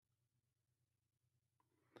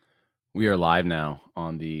We are live now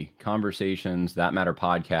on the Conversations That Matter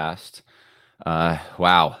podcast.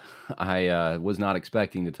 Wow, I was not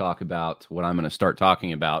expecting to talk about what I'm going to start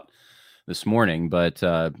talking about this morning, but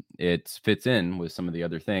it fits in with some of the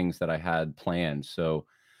other things that I had planned. So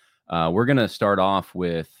we're going to start off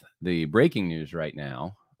with the breaking news right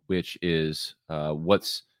now, which is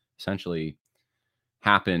what's essentially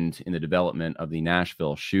happened in the development of the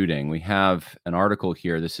Nashville shooting. We have an article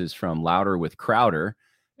here. This is from Louder with Crowder.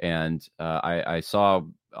 And I saw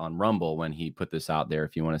on Rumble when he put this out there,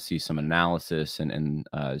 if you want to see some analysis and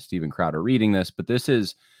Steven Crowder reading this, but this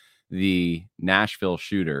is the Nashville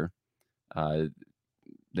shooter. The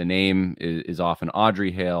name is often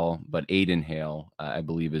Audrey Hale, but Aiden Hale, I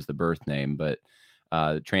believe, is the birth name, but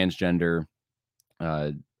transgender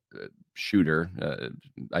shooter,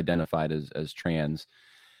 identified as trans.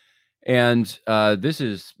 And this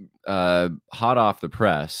is hot off the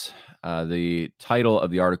press. The title of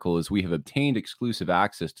the article is "We have obtained exclusive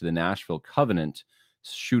access to the Nashville Covenant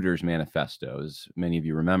Shooters Manifesto." As many of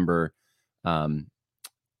you remember, Aiden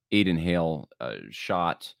Hale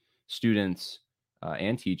shot students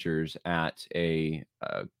and teachers at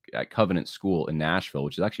at Covenant School in Nashville,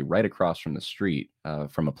 which is actually right across from the street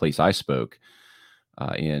from a place I spoke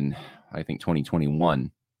in, I think,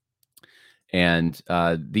 2021. And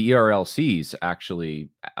the ERLC's actually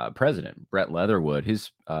president, Brett Leatherwood, his,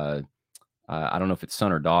 I don't know if it's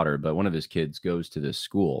son or daughter, but one of his kids goes to this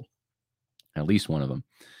school, at least one of them.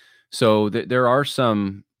 So there are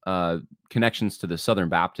some connections to the Southern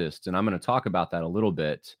Baptists, and I'm going to talk about that a little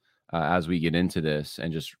bit as we get into this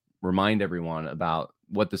and just remind everyone about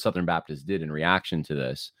what the Southern Baptists did in reaction to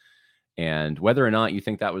this and whether or not you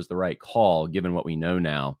think that was the right call, given what we know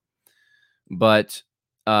now. But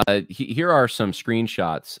here are some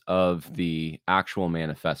screenshots of the actual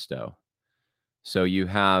manifesto. So you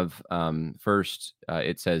have first,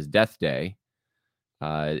 it says Death Day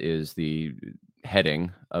is the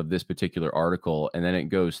heading of this particular article. And then it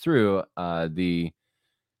goes through some of the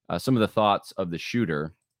thoughts of the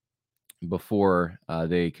shooter before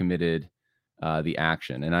they committed the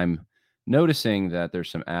action. And I'm noticing that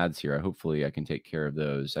there's some ads here. Hopefully I can take care of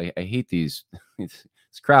those. I hate these.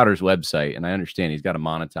 It's Crowder's website, and I understand he's got to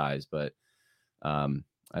monetize, but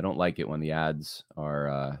I don't like it when the ads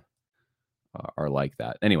are like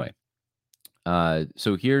that. Anyway,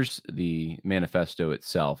 so here's the manifesto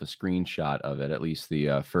itself, a screenshot of it, at least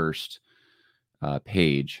the first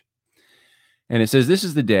page. And it says, "This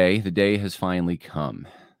is the day has finally come."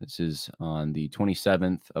 This is on the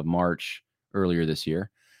 27th of March earlier this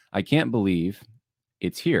year. "I can't believe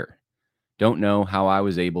it's here. Don't know how I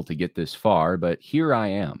was able to get this far, but here I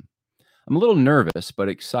am. I'm a little nervous, but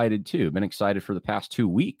excited too. Been excited for the past 2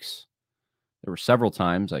 weeks. There were several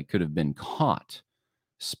times I could have been caught,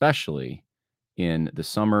 especially in the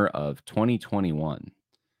summer of 2021.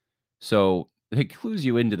 So it clues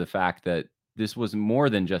you into the fact that this was more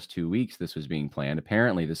than just 2 weeks this was being planned.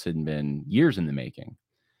 Apparently, this had been years in the making.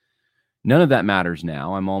 None of that matters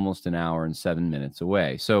now. I'm almost an hour and 7 minutes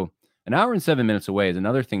away. So an hour and 7 minutes away is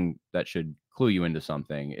another thing that should clue you into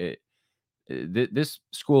something. This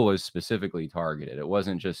school is specifically targeted. It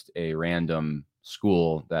wasn't just a random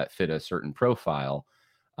school that fit a certain profile.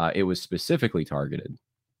 It was specifically targeted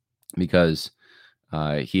because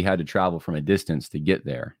he had to travel from a distance to get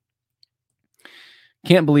there.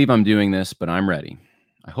 Can't believe I'm doing this, but I'm ready.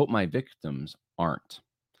 I hope my victims aren't.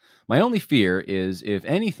 My only fear is if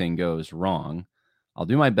anything goes wrong, I'll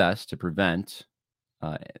do my best to prevent,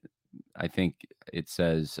 I think it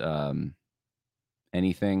says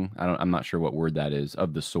anything. I'm not sure what word that is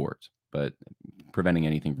of the sort, but preventing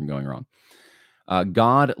anything from going wrong.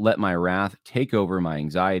 God, let my wrath take over my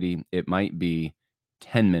anxiety. It might be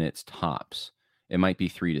 10 minutes tops. It might be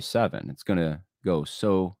 3 to 7. It's going to go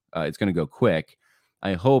it's going to go quick.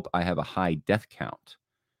 I hope I have a high death count.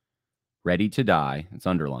 Ready to die. It's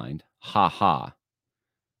underlined. Ha ha.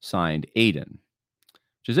 Signed, Aiden.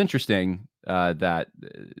 Which is interesting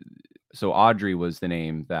so Audrey was the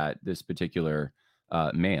name that this particular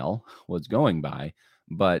male was going by,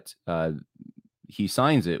 but he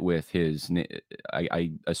signs it with his,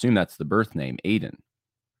 I assume that's the birth name, Aiden.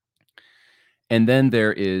 And then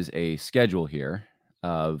there is a schedule here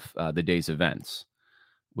of the day's events,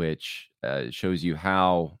 which shows you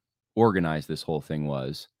how organized this whole thing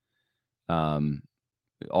was.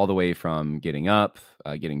 All the way from getting up,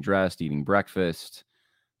 getting dressed, eating breakfast,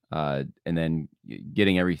 and then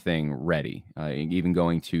getting everything ready, even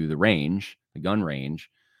going to the gun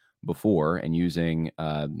range before, and using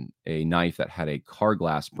a knife that had a car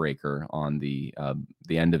glass breaker on the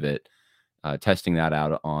end of it, testing that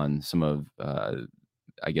out on some of,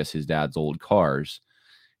 I guess, his dad's old cars,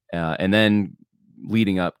 and then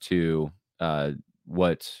leading up to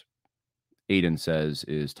what Aiden says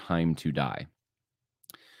is time to die.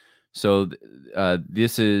 So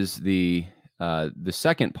this is the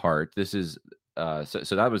second part. This is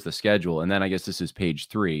so that was the schedule, and then I guess this is page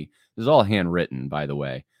 3. This is all handwritten, by the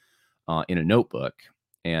way, in a notebook,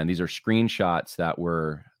 and these are screenshots that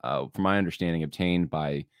were, from my understanding, obtained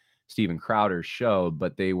by Steven Crowder's show,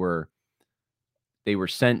 but they were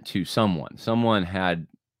sent to someone. Someone had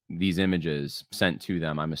these images sent to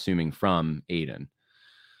them, I'm assuming from Aiden.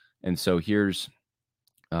 And so here's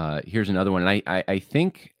another one. And I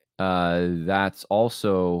think that's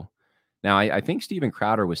also, now I think Steven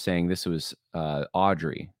Crowder was saying this was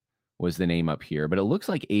Audrey was the name up here, but it looks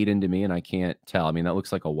like Aiden to me, and I can't tell. I mean, that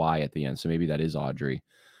looks like a Y at the end, so maybe that is Audrey.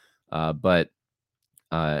 But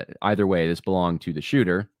either way, this belonged to the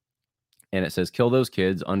shooter. And it says, kill those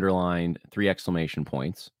kids, underlined 3 exclamation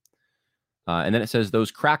points. And then it says,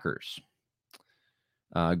 those crackers.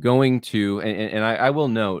 Going to, and I will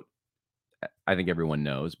note, I think everyone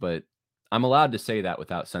knows, but I'm allowed to say that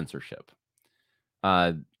without censorship.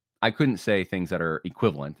 I couldn't say things that are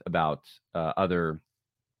equivalent about other,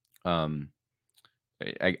 I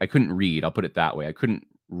couldn't read, I'll put it that way. I couldn't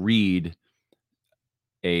read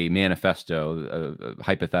a manifesto,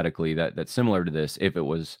 hypothetically, that's similar to this if it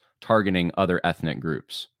was targeting other ethnic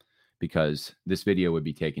groups, because this video would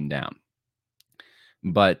be taken down.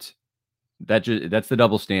 But that's the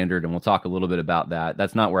double standard, and we'll talk a little bit about that.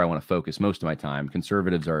 That's not where I want to focus most of my time.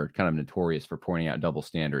 Conservatives are kind of notorious for pointing out double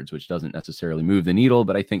standards, which doesn't necessarily move the needle,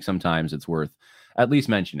 but I think sometimes it's worth at least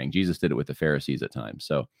mentioning. Jesus did it with the Pharisees at times.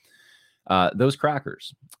 So those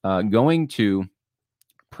crackers, going to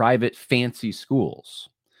private fancy schools.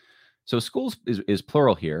 So schools is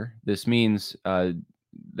plural here. This means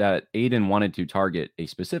that Aiden wanted to target a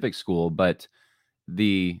specific school, but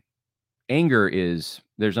the anger is,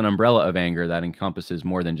 there's an umbrella of anger that encompasses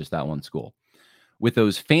more than just that one school. With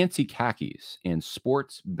those fancy khakis and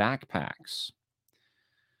sports backpacks,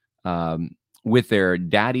 with their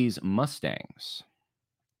daddy's Mustangs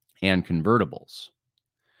and convertibles.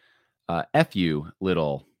 F you,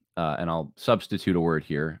 little, and I'll substitute a word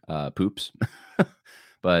here, poops.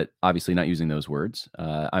 But obviously not using those words.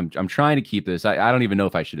 I'm trying to keep this. I don't even know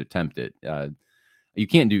if I should attempt it. You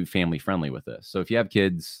can't do family friendly with this. So if you have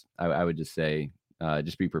kids, I would just say,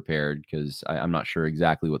 just be prepared, because I'm not sure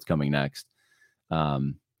exactly what's coming next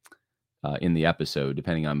in the episode,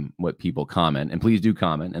 depending on what people comment. And please do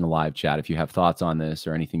comment in the live chat if you have thoughts on this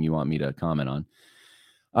or anything you want me to comment on.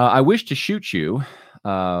 I wish to shoot you,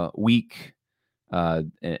 weak,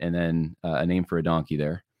 and then a name for a donkey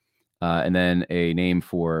there. And then a name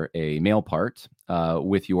for a male part,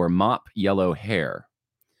 with your mop yellow hair.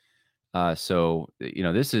 So,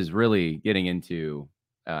 this is really getting into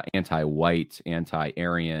anti-white,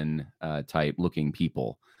 anti-Aryan type looking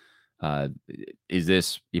people. Is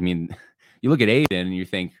this, you look at Aiden and you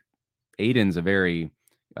think Aiden's a very,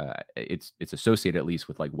 it's associated at least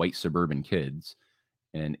with like white suburban kids.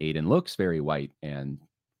 And Aiden looks very white and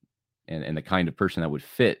the kind of person that would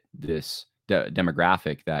fit this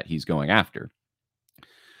demographic that he's going after.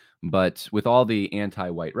 But with all the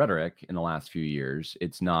anti-white rhetoric in the last few years,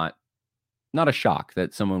 it's not a shock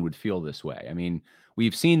that someone would feel this way. I mean,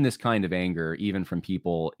 we've seen this kind of anger even from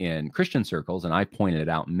people in Christian circles, and I pointed it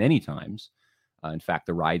out many times. In fact,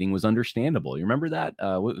 the rioting was understandable. You remember that?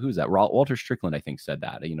 Who was that? Walter Strickland, I think, said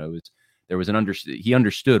that. He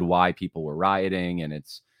understood why people were rioting, and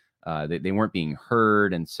it's they weren't being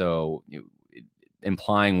heard, and so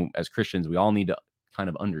implying as Christians we all need to kind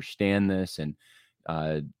of understand this, and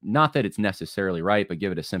not that it's necessarily right, but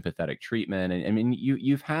give it a sympathetic treatment. And I mean,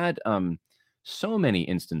 you've had so many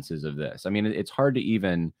instances of this. I mean, it's hard to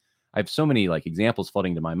even. I have so many like examples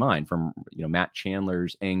flooding to my mind, from Matt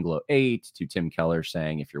Chandler's Anglo 8 to Tim Keller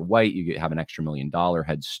saying if you're white you have an extra $1 million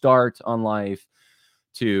head start on life,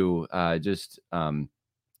 to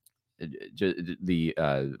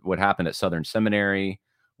what happened at Southern Seminary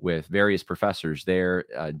with various professors there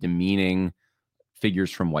demeaning figures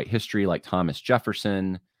from white history like Thomas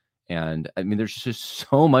Jefferson. And I mean, there's just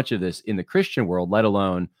so much of this in the Christian world, let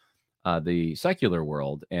alone the secular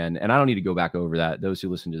world. And I don't need to go back over that. Those who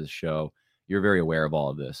listen to the show, you're very aware of all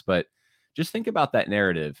of this. But just think about that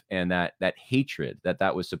narrative and that hatred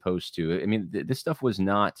that was supposed to. I mean, this stuff was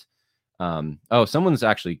not. Someone's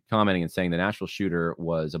actually commenting and saying the natural shooter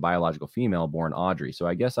was a biological female born Audrey. So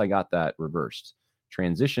I guess I got that reversed.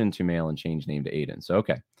 Transition to male and change name to Aiden. So,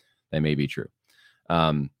 okay, that may be true.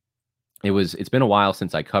 It's been a while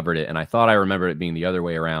since I covered it, and I thought I remembered it being the other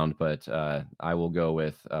way around, but I will go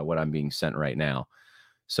with what I'm being sent right now.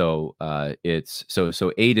 So it's so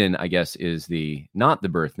Aiden, I guess, is not the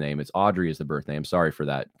birth name. It's Audrey is the birth name. Sorry for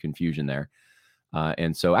that confusion there.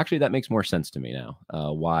 And so actually that makes more sense to me now.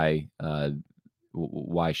 Why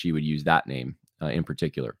she would use that name in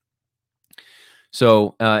particular.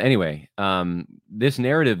 So anyway, this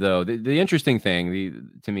narrative, though, the interesting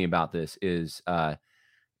thing to me about this is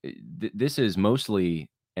this is mostly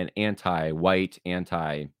an anti-white,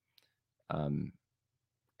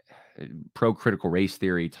 pro-critical race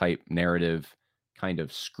theory type narrative kind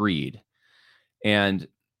of screed. And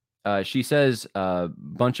she says a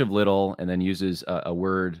bunch of little and then uses a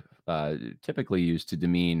word typically used to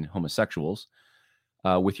demean homosexuals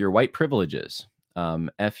with your white privileges,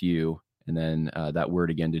 F you, and then that word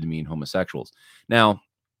again to demean homosexuals. Now,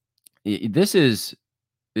 this is,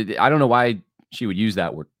 I don't know why she would use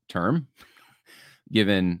that term,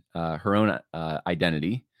 given her own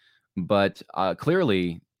identity, but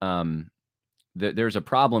clearly there's a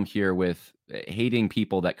problem here with hating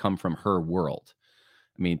people that come from her world.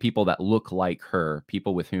 I mean, people that look like her,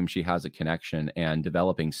 people with whom she has a connection, and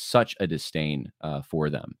developing such a disdain for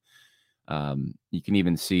them. You can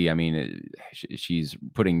even see, I mean, she's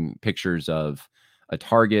putting pictures of a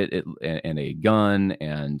target and a gun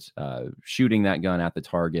and shooting that gun at the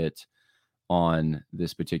target on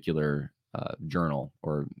this particular journal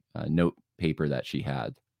or note paper that she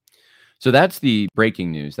had. So that's the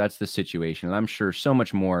breaking news. That's the situation. And I'm sure so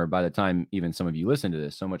much more by the time even some of you listen to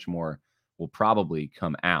this, so much more will probably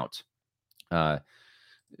come out.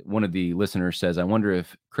 One of the listeners says, I wonder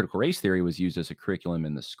if critical race theory was used as a curriculum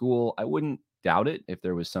in the school. I wouldn't doubt it if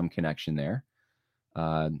there was some connection there.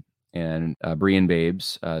 And Brian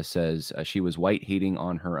Babes says she was white hating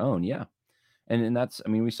on her own. Yeah. And that's, I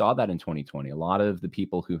mean, we saw that in 2020. A lot of the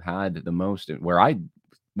people who had the most,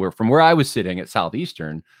 from where I was sitting at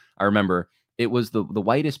Southeastern, I remember it was the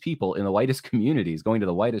whitest people in the whitest communities going to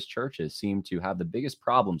the whitest churches seemed to have the biggest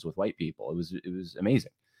problems with white people. It was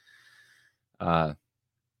amazing.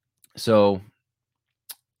 So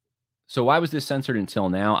why was this censored until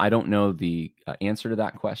now? I don't know the answer to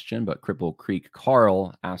that question, but Cripple Creek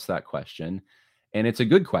Carl asked that question, and it's a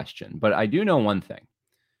good question. But I do know one thing,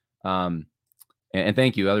 and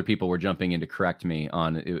thank you. Other people were jumping in to correct me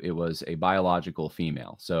on it was a biological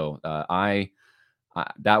female. So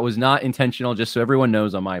that was not intentional, just so everyone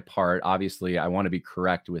knows on my part. Obviously, I want to be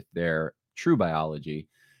correct with their true biology,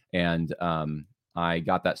 and I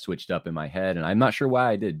got that switched up in my head, and I'm not sure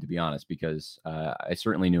why I did, to be honest, because I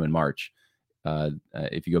certainly knew in March,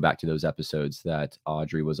 if you go back to those episodes, that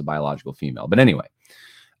Audrey was a biological female. But anyway,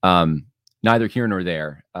 neither here nor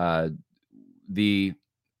there. One of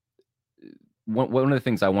the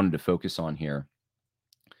things I wanted to focus on here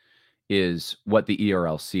is what the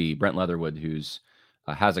ERLC, Brent Leatherwood, who's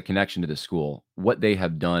has a connection to the school, what they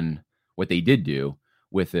have done, what they did do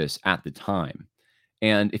with this at the time.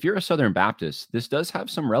 And if you're a Southern Baptist, this does have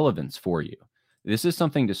some relevance for you. This is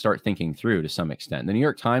something to start thinking through to some extent. The New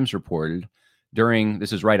York Times reported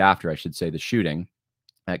this is right after, I should say, the shooting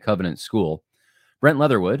at Covenant School. Brent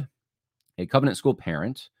Leatherwood, a Covenant School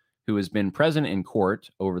parent who has been present in court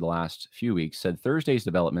over the last few weeks, said Thursday's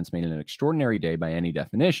developments made it an extraordinary day by any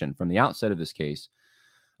definition. From the outset of this case,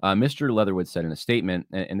 Mr. Leatherwood said in a statement,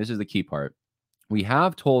 and this is the key part, we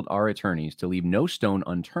have told our attorneys to leave no stone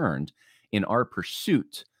unturned in our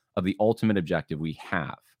pursuit of the ultimate objective we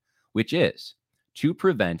have, which is to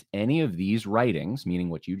prevent any of these writings, meaning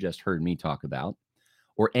what you just heard me talk about,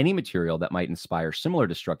 or any material that might inspire similar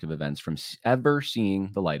destructive events from ever seeing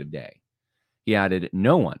the light of day. He added,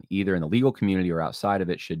 no one, either in the legal community or outside of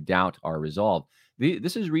it, should doubt our resolve.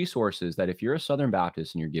 This is resources that if you're a Southern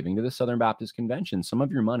Baptist and you're giving to the Southern Baptist Convention, some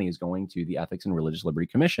of your money is going to the Ethics and Religious Liberty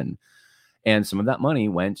Commission. And some of that money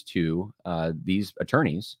went to these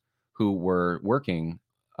attorneys who were working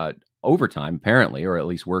overtime, apparently, or at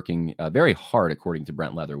least working very hard, according to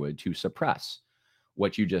Brent Leatherwood, to suppress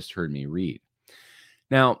what you just heard me read.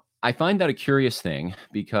 Now, I find that a curious thing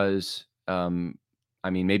because,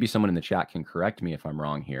 maybe someone in the chat can correct me if I'm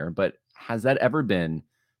wrong here, but has that ever been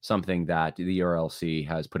something that the ERLC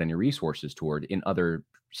has put any resources toward in other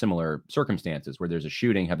similar circumstances where there's a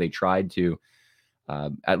shooting? Have they tried to,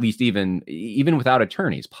 at least even without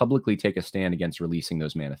attorneys, publicly take a stand against releasing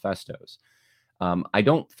those manifestos? I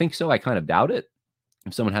don't think so. I kind of doubt it.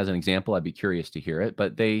 If someone has an example, I'd be curious to hear it.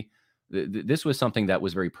 But this was something that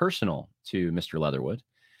was very personal to Mr. Leatherwood.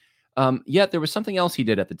 Yet there was something else he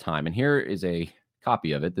did at the time. And here is a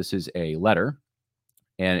copy of it. This is a letter,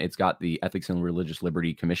 and it's got the Ethics and Religious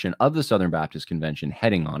Liberty Commission of the Southern Baptist Convention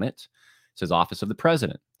heading on it. It says, Office of the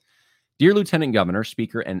President. Dear Lieutenant Governor,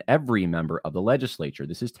 Speaker, and every member of the legislature.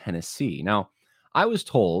 This is Tennessee. Now, I was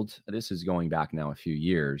told, this is going back now a few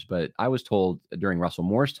years, but I was told during Russell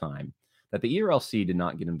Moore's time that the ERLC did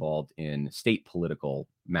not get involved in state political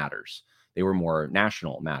matters. They were more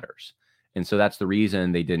national matters. And so that's the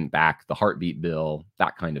reason they didn't back the heartbeat bill,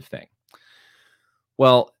 that kind of thing.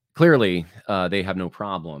 Well, clearly, they have no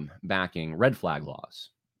problem backing red flag laws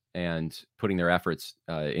and putting their efforts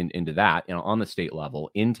into that, on the state level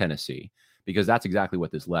in Tennessee, because that's exactly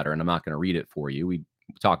what this letter, and I'm not going to read it for you. We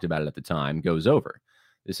talked about it at the time, goes over.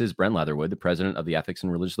 This is Brent Leatherwood, the president of the Ethics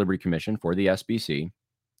and Religious Liberty Commission for the SBC,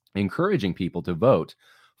 encouraging people to vote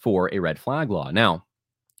for a red flag law. Now,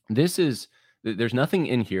 there's nothing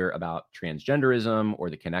in here about transgenderism or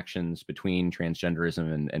the connections between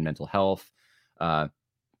transgenderism and mental health,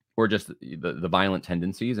 or just the violent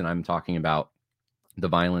tendencies. And I'm talking about the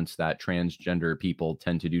violence that transgender people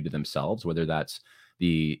tend to do to themselves, whether that's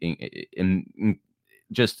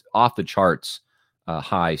just off the charts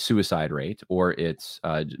high suicide rate, or it's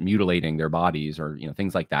mutilating their bodies, or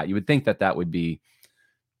things like that. You would think that would be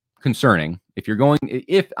concerning if you're going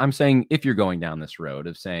down this road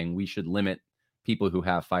of saying we should limit people who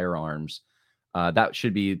have firearms. That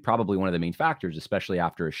should be probably one of the main factors, especially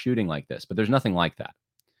after a shooting like this. But there's nothing like that.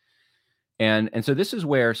 And so this is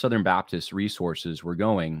where Southern Baptist resources were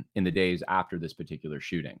going in the days after this particular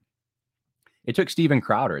shooting. It took Steven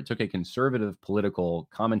Crowder, it took a conservative political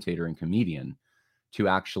commentator and comedian to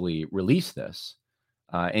actually release this.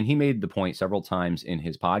 And he made the point several times in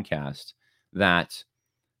his podcast that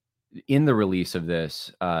in the release of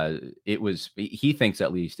this, he thinks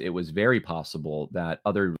at least it was very possible that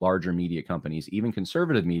other larger media companies, even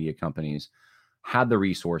conservative media companies, had the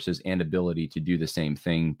resources and ability to do the same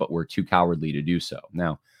thing, but were too cowardly to do so.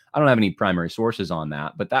 Now, I don't have any primary sources on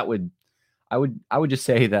that, but I would just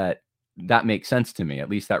say that makes sense to me. At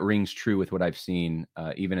least that rings true with what I've seen,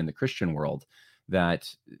 even in the Christian world,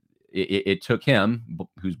 that it took him,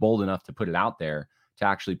 who's bold enough to put it out there, to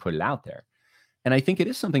actually put it out there. And I think it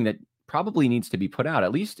is something that probably needs to be put out,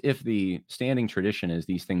 at least if the standing tradition is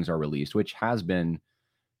these things are released, which has been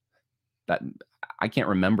that. I can't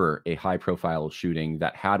remember a high profile shooting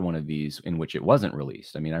that had one of these in which it wasn't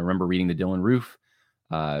released. I mean, I remember reading the Dylan Roof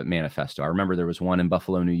manifesto. I remember there was one in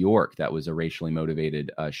Buffalo, New York, that was a racially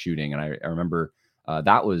motivated shooting. And I remember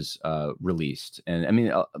that was released. And I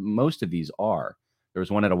mean, most of these are. There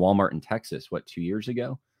was one at a Walmart in Texas, 2 years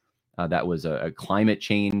ago? That was a climate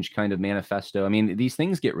change kind of manifesto. I mean, these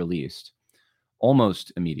things get released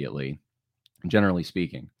almost immediately, generally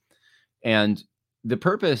speaking. And the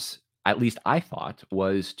purpose, at least I thought,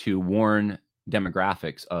 was to warn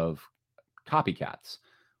demographics of copycats,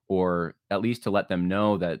 or at least to let them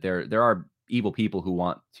know that there are evil people who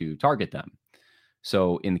want to target them.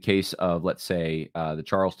 So in the case of, let's say, the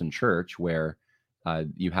Charleston church, where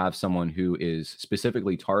you have someone who is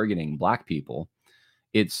specifically targeting Black people,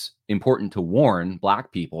 it's important to warn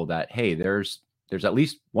Black people that, hey, there's at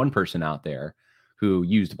least one person out there who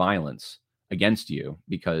used violence against you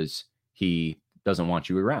because he doesn't want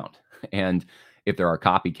you around. And if there are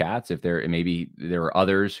copycats, maybe there are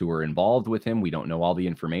others who are involved with him, we don't know all the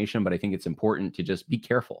information, but I think it's important to just be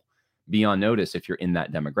careful, be on notice if you're in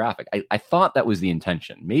that demographic. I thought that was the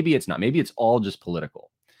intention. Maybe it's not. Maybe it's all just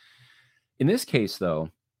political. In this case, though,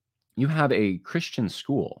 you have a Christian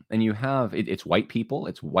school, and you have it's white people.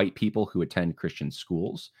 It's white people who attend Christian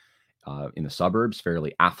schools in the suburbs,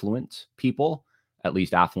 fairly affluent people, at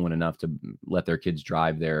least affluent enough to let their kids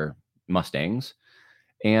drive their Mustangs.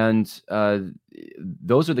 And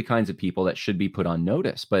those are the kinds of people that should be put on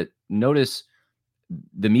notice. But notice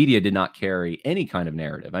the media did not carry any kind of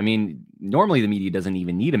narrative. I mean, normally the media doesn't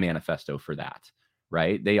even need a manifesto for that,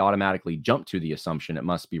 right? They automatically jump to the assumption it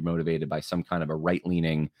must be motivated by some kind of a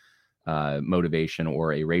right-leaning motivation,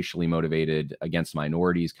 or a racially motivated against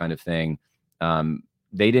minorities kind of thing.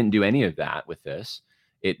 They didn't do any of that with this.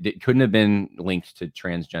 It couldn't have been linked to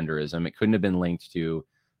transgenderism. It couldn't have been linked to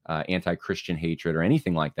anti-Christian hatred or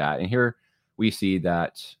anything like that. And here we see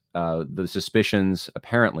that the suspicions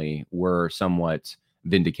apparently were somewhat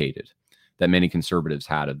vindicated that many conservatives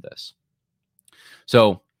had of this.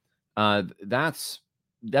 So that's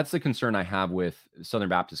the concern I have with Southern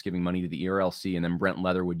Baptists giving money to the ERLC and then Brent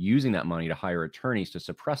Leatherwood using that money to hire attorneys to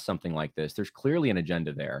suppress something like this. There's clearly an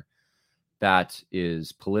agenda there that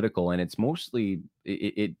is political, and it's mostly,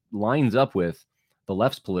 it lines up with the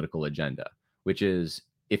left's political agenda, which is,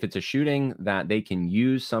 if it's a shooting that they can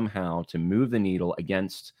use somehow to move the needle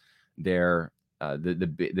against their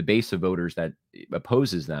the base of voters that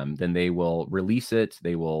opposes them, then they will release it,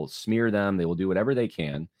 they will smear them, they will do whatever they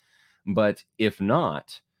can. But if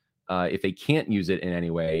not, if they can't use it in any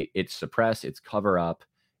way, it's suppress, it's cover up,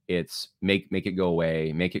 It's make it go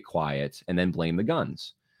away, make it quiet, and then blame the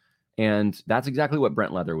guns. And that's exactly what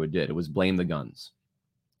Brent Leatherwood did. It was blame the guns.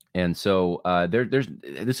 And so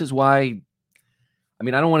this is why, I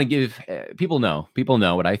mean, I don't want to give people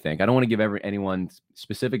know what I think. I don't want to give anyone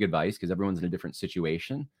specific advice because everyone's in a different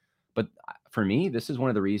situation. But for me, this is one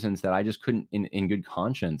of the reasons that I just couldn't, in good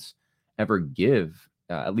conscience, ever give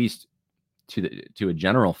at least to a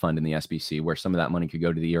general fund in the SBC where some of that money could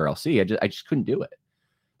go to the ERLC. I just couldn't do it.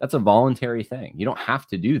 That's a voluntary thing. You don't have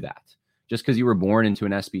to do that. Just because you were born into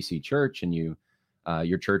an SBC church and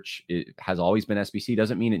your church has always been SBC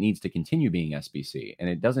doesn't mean it needs to continue being SBC. And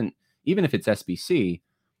it doesn't, even if it's SBC,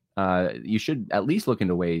 you should at least look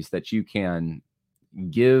into ways that you can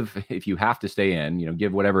give, if you have to stay in,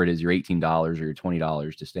 give whatever it is, your $18 or your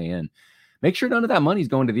 $20 to stay in. Make sure none of that money is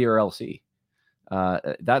going to the ERLC.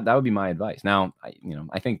 That would be my advice. Now,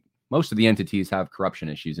 I think most of the entities have corruption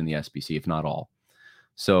issues in the SBC, if not all.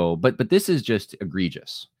 So, but this is just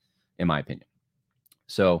egregious, in my opinion.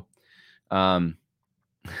 So,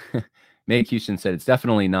 Meg Houston said it's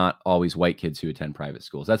definitely not always white kids who attend private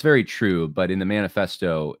schools. That's very true, but in the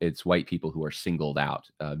manifesto, it's white people who are singled out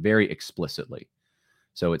very explicitly.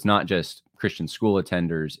 So it's not just Christian school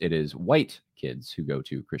attenders; it is white kids who go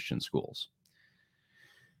to Christian schools.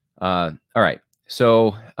 All right.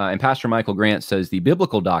 So, and Pastor Michael Grant says the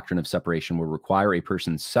biblical doctrine of separation will require a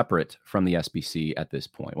person separate from the SBC at this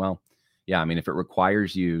point. Well, yeah, I mean, if it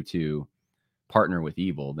requires you to partner with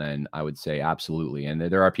evil, then I would say absolutely. And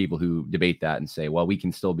there are people who debate that and say, well, we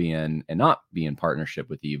can still be in and not be in partnership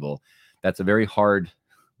with evil. That's a very hard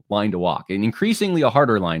line to walk, and increasingly a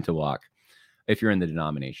harder line to walk if you're in the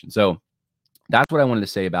denomination. So that's what I wanted to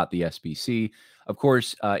say about the SBC. Of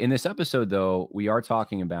course, in this episode, though, we are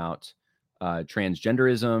talking about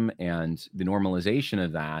transgenderism and the normalization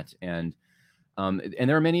of that. And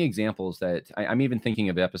there are many examples that I'm even thinking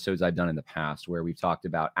of episodes I've done in the past where we've talked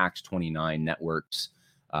about Acts 29 networks.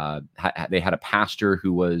 They had a pastor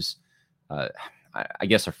who was, I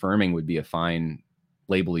guess affirming would be a fine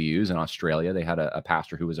label to use in Australia. They had a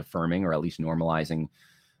pastor who was affirming or at least normalizing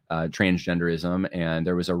transgenderism. And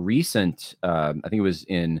there was a recent, I think it was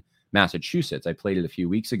in Massachusetts, I played it a few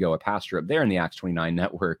weeks ago, a pastor up there in the Acts 29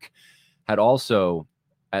 network had also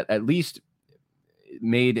at least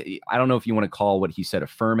made, I don't know if you want to call what he said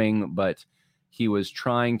affirming, but he was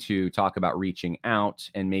trying to talk about reaching out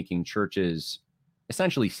and making churches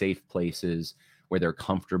essentially safe places where they're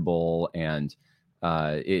comfortable. And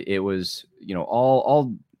it was,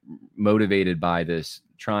 all motivated by this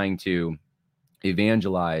trying to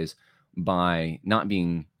evangelize by not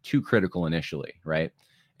being too critical initially, right?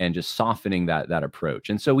 And just softening that approach.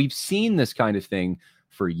 And so we've seen this kind of thing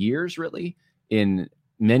for years, really, in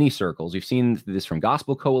many circles. We've seen this from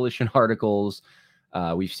Gospel Coalition articles.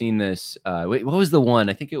 We've seen this. What was the one?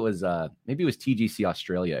 I think it was maybe it was TGC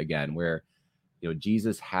Australia again, where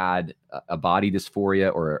Jesus had a body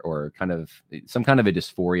dysphoria or kind of some kind of a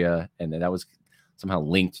dysphoria, and that was somehow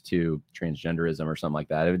linked to transgenderism or something like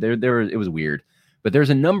that. It was weird, but there's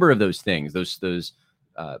a number of those things, those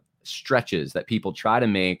stretches that people try to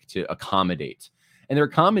make to accommodate. And they're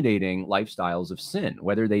accommodating lifestyles of sin,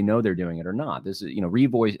 whether they know they're doing it or not. This is,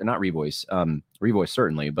 Revoice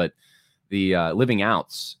certainly, but the Living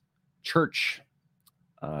Out's church,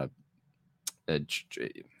 I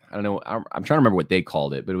don't know, I'm trying to remember what they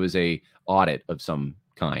called it, but it was a audit of some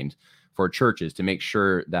kind for churches to make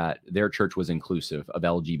sure that their church was inclusive of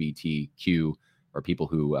LGBTQ or people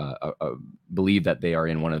who believe that they are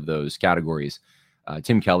in one of those categories.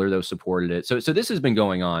 Tim Keller, though, supported it. So this has been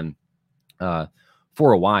going on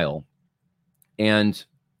for a while, and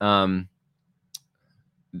so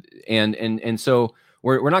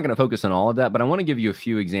we're not going to focus on all of that, but I want to give you a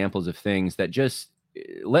few examples of things that just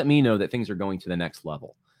let me know that things are going to the next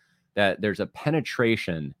level, that there's a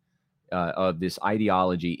penetration of this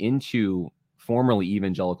ideology into formerly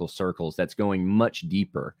evangelical circles that's going much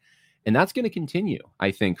deeper, and that's going to continue,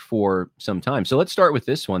 I think, for some time. So let's start with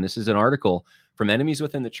this one. This is an article from Enemies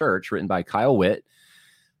Within the Church written by Kyle Witt.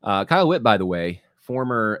 Kyle Witt, by the way,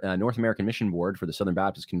 former North American Mission Board for the Southern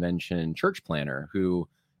Baptist Convention church planner who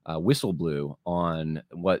whistle blew on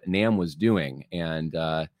what NAM was doing. And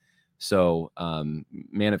man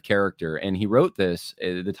of character. And he wrote this.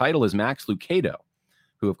 The title is Max Lucado,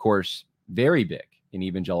 who, of course, very big in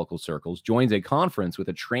evangelical circles, joins a conference with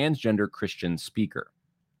a transgender Christian speaker.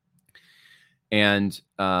 And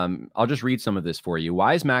I'll just read some of this for you.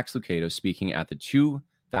 Why is Max Lucado speaking at the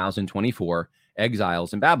 2024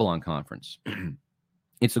 Exiles in Babylon Conference?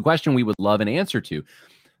 It's the question we would love an answer to,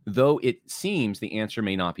 though it seems the answer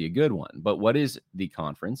may not be a good one. But what is the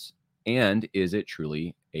conference, and is it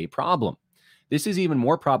truly a problem? This is even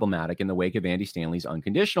more problematic in the wake of Andy Stanley's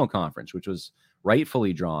Unconditional Conference, which was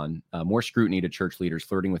rightfully drawn more scrutiny to church leaders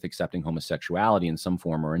flirting with accepting homosexuality in some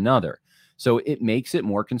form or another. So it makes it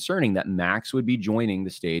more concerning that Max would be joining the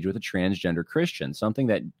stage with a transgender Christian, something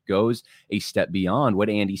that goes a step beyond what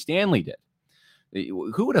Andy Stanley did.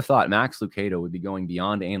 Who would have thought Max Lucado would be going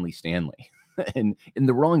beyond Andy Stanley in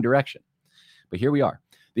the wrong direction? But here we are.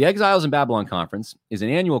 The Exiles in Babylon Conference is an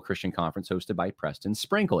annual Christian conference hosted by Preston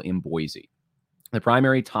Sprinkle in Boise. The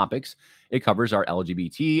primary topics it covers are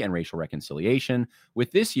LGBT and racial reconciliation,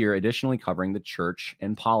 with this year additionally covering the church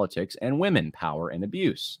and politics and women, power and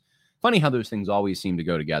abuse. Funny how those things always seem to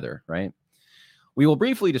go together, right? We will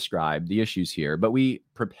briefly describe the issues here, but we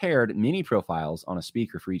prepared mini profiles on a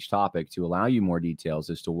speaker for each topic to allow you more details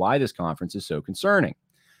as to why this conference is so concerning.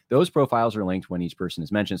 Those profiles are linked when each person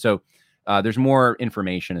is mentioned. So there's more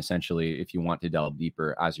information, essentially, if you want to delve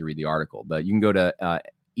deeper as you read the article. But you can go to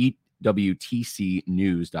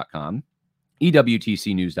ewtcnews.com,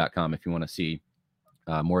 ewtcnews.com if you want to see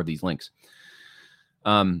more of these links.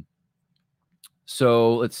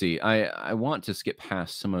 So let's see. I want to skip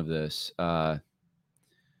past some of this.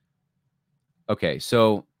 Okay,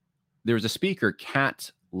 so there's a speaker,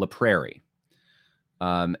 Kat LaPrairie,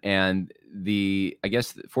 and I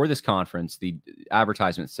guess for this conference, the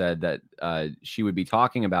advertisement said that she would be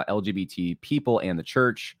talking about LGBT people and the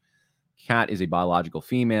church. Kat is a biological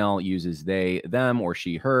female, uses they, them, or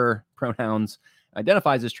she, her pronouns,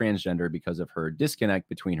 identifies as transgender because of her disconnect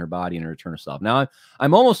between her body and her eternal self. Now,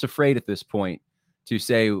 I'm almost afraid at this point to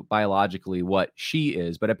say biologically what she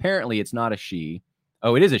is, but apparently it's not a she.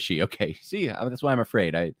 Oh, it is a she. Okay. See, that's why I'm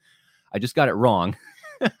afraid. I just got it wrong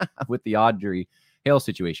with the Audrey Hale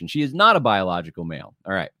situation. She is not a biological male.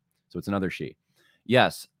 All right. So it's another she.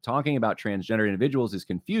 Yes, talking about transgender individuals is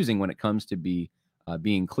confusing when it comes to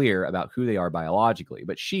being clear about who they are biologically.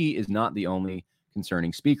 But she is not the only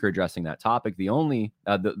concerning speaker addressing that topic. The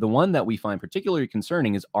one that we find particularly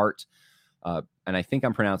concerning is Art, and I think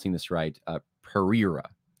I'm pronouncing this right, Pereira.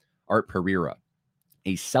 Art Pereira,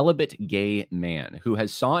 a celibate gay man who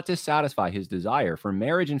has sought to satisfy his desire for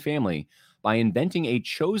marriage and family by inventing a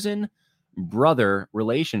chosen brother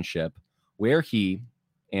relationship where he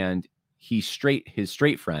and his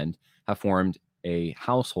straight friend have formed a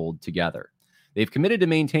household together. They've committed to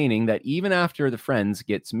maintaining that even after the friends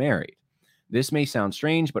gets married. This may sound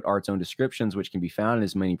strange, but Art's own descriptions, which can be found in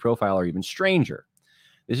his mini profile, are even stranger.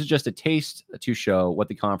 This is just a taste to show what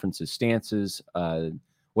the conference's stances,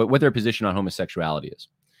 what their position on homosexuality is.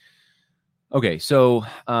 Okay, so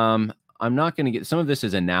I'm not going to get, some of this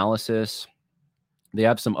is analysis. They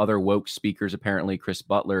have some other woke speakers, apparently. Chris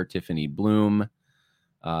Butler, Tiffany Bloom.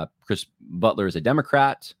 Chris Butler is a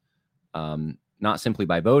Democrat, not simply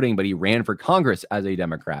by voting, but he ran for Congress as a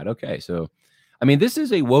Democrat. Okay, so, I mean, this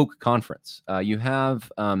is a woke conference. You have,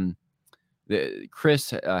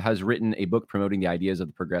 Chris has written a book promoting the ideas of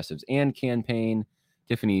the Progressives and campaign.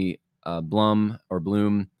 Tiffany Bloom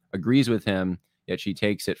agrees with him, yet she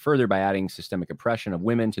takes it further by adding systemic oppression of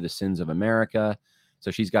women to the sins of America. So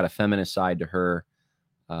she's got a feminist side to her,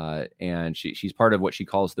 and she's part of what she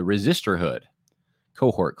calls the resisterhood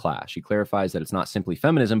cohort class. She clarifies that it's not simply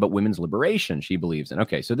feminism, but women's liberation she believes in.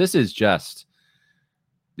 Okay, so this is a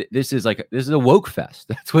woke fest.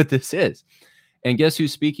 That's what this is. And guess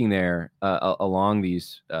who's speaking there along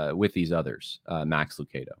these with these others? Max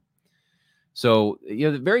Lucado. So,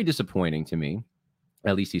 very disappointing to me.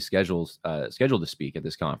 At least he's scheduled to speak at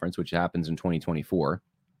this conference, which happens in 2024.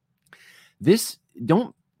 This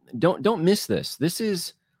don't miss this. This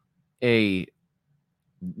is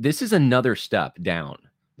another step down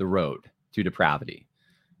the road to depravity.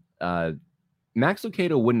 Max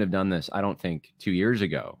Lucado wouldn't have done this, I don't think, 2 years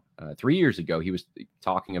ago. 3 years ago, he was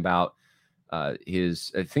talking about I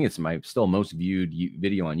think it's my still most viewed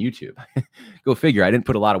video on YouTube. Go figure. I didn't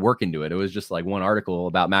put a lot of work into it. It was just like one article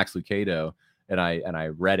about Max Lucado, and I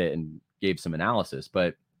read it and gave some analysis.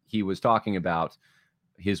 But he was talking about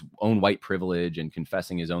his own white privilege and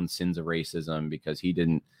confessing his own sins of racism because he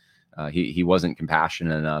wasn't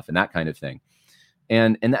compassionate enough and that kind of thing.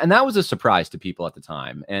 And that was a surprise to people at the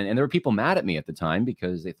time. And there were people mad at me at the time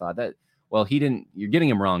because they thought that, well, you're getting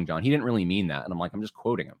him wrong, John. He didn't really mean that. And I'm like, I'm just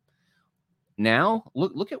quoting him. Now,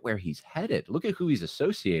 look at where he's headed. Look at who he's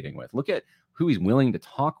associating with. Look at who he's willing to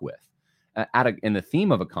talk with in the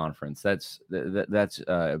theme of a conference that's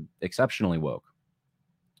exceptionally woke.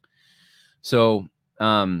 So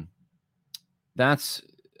that's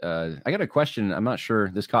I got a question. I'm not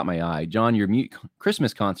sure. This caught my eye. John, your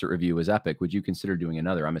Christmas concert review was epic. Would you consider doing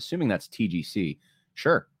another? I'm assuming that's TGC.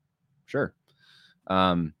 Sure.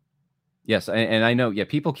 Yes, and I know. Yeah,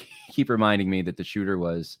 people keep reminding me that the shooter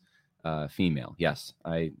was female. Yes,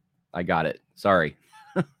 I got it. Sorry.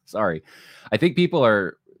 Sorry. I think people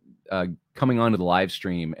are coming onto the live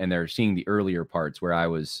stream and they're seeing the earlier parts where I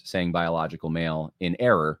was saying biological male in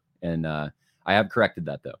error. And I have corrected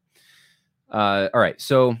that, though. All right.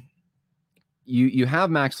 So you have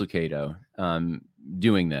Max Lucado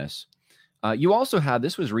doing this. You also had,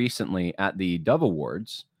 this was recently at the Dove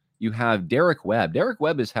Awards, you have Derek Webb. Derek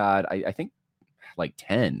Webb has had, I think, like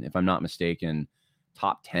 10, if I'm not mistaken,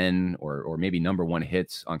 top 10 or maybe number one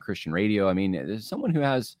hits on Christian radio. I mean, there's someone who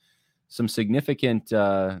has some significant,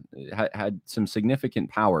 had some significant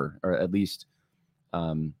power, or at least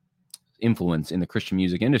influence in the Christian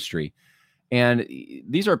music industry. And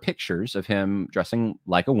these are pictures of him dressing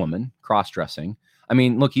like a woman, cross-dressing. I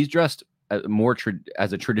mean, look, he's dressed more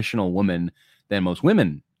as a traditional woman than most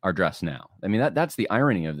women are dressed now. I mean, that's the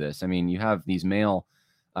irony of this. I mean, you have these male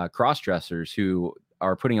cross-dressers who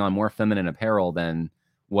are putting on more feminine apparel than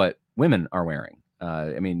what women are wearing.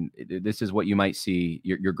 I mean, this is what you might see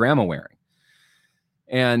your grandma wearing.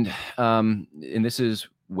 And this is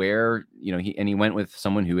where, he went with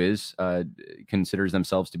someone who is considers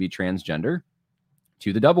themselves to be transgender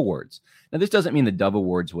to the Dove Awards. Now, this doesn't mean the Dove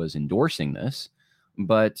Awards was endorsing this,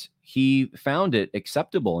 but he found it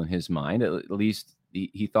acceptable in his mind. At least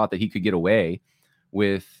he thought that he could get away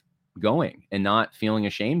with going and not feeling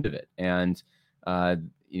ashamed of it. And I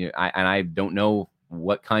don't know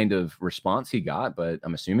what kind of response he got, but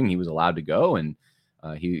I'm assuming he was allowed to go, and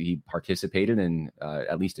he participated in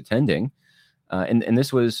at least attending. And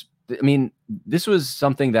this was, this was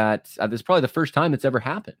something that this is probably the first time it's ever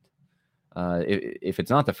happened. If it's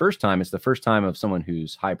not the first time, it's the first time of someone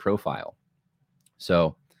who's high profile.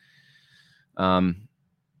 So, I'm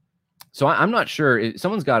not sure.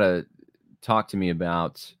 Someone's got to talk to me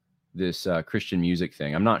about this Christian music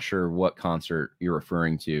thing. I'm not sure what concert you're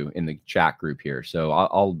referring to in the chat group here. So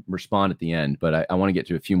I'll respond at the end, but I want to get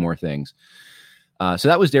to a few more things. So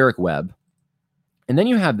that was Derek Webb. And then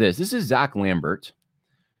you have this. This is Zach Lambert,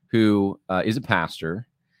 who is a pastor.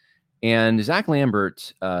 And Zach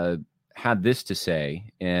Lambert had this to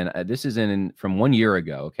say, and this is from 1 year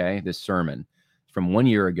ago, okay? This sermon from 1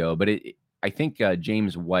 year ago. But I think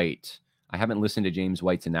James White, I haven't listened to James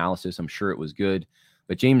White's analysis. I'm sure it was good.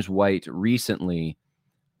 But James White recently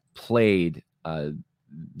played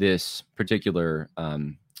this particular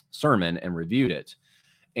sermon and reviewed it.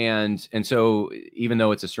 And so even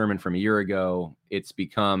though it's a sermon from a year ago, it's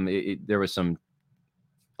become, there was some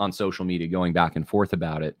on social media going back and forth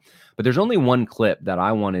about it. But there's only one clip that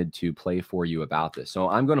I wanted to play for you about this. So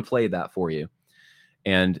I'm going to play that for you.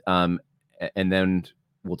 And then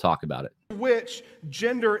we'll talk about it. Which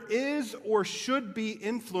gender is or should be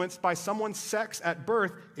influenced by someone's sex at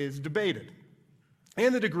birth is debated.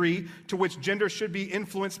 And the degree to which gender should be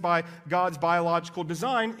influenced by God's biological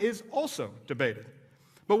design is also debated.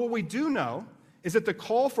 But what we do know is that the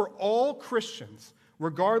call for all Christians,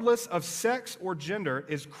 regardless of sex or gender,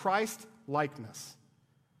 is Christ-likeness,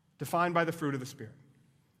 defined by the fruit of the Spirit.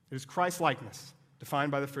 It is Christ-likeness,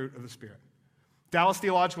 defined by the fruit of the Spirit. Dallas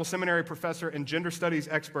Theological Seminary professor and gender studies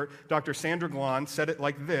expert Dr. Sandra Glahn said it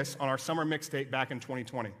like this on our summer mixtape back in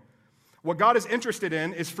 2020. What God is interested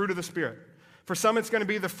in is fruit of the Spirit. For some, it's going to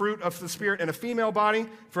be the fruit of the Spirit in a female body.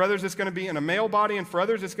 For others, it's going to be in a male body. And for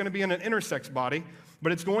others, it's going to be in an intersex body.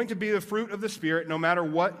 But it's going to be the fruit of the Spirit no matter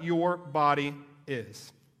what your body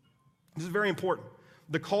is. This is very important.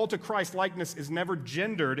 The call to Christ-likeness is never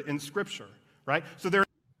gendered in Scripture, right?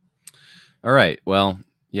 All right, well,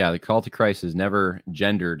 yeah, the call to Christ is never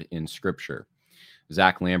gendered in Scripture.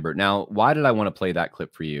 Zach Lambert. Now, why did I want to play that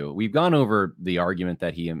clip for you? We've gone over the argument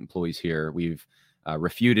that he employs here. We've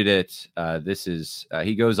refuted it.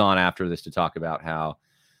 He goes on after this to talk about how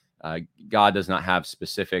God does not have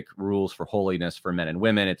specific rules for holiness for men and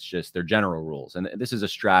women. It's just their general rules. And this is a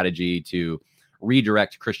strategy to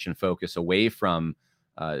redirect Christian focus away from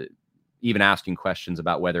even asking questions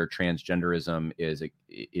about whether transgenderism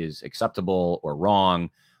is acceptable or wrong,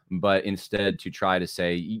 but instead to try to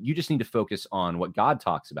say, you just need to focus on what God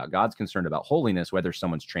talks about. God's concerned about holiness, whether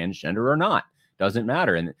someone's transgender or not. Doesn't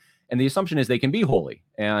matter. And the assumption is they can be holy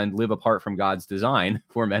and live apart from God's design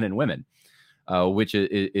for men and women, which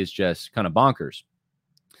is just kind of bonkers.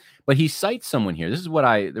 But he cites someone here. This is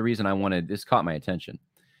the reason I wanted, this caught my attention.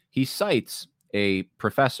 He cites a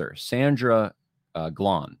professor, Sandra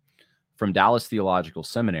Glahn, from Dallas Theological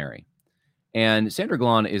Seminary. And Sandra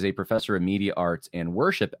Glahn is a professor of media arts and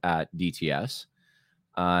worship at DTS,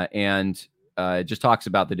 and just talks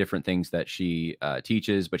about the different things that she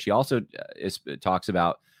teaches, but she also talks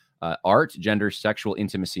about art, gender, sexual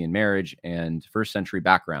intimacy and marriage, and first century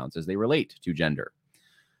backgrounds as they relate to gender.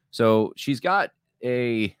 So she's got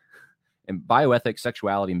a and bioethics,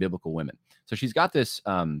 sexuality, and biblical women. So she's got this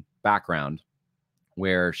background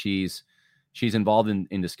where she's involved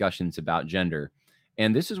in discussions about gender.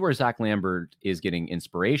 And this is where Zach Lambert is getting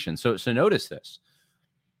inspiration. So notice this.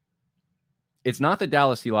 It's not that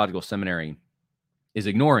Dallas Theological Seminary is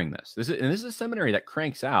ignoring this. This is a seminary that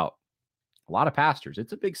cranks out a lot of pastors.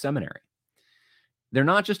 It's a big seminary. They're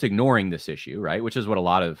not just ignoring this issue, right? Which is what a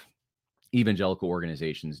lot of evangelical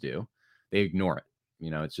organizations do. They ignore it.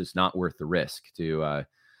 It's just not worth the risk to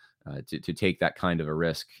take that kind of a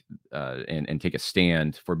risk and take a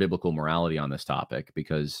stand for biblical morality on this topic,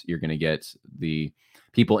 because you're going to get the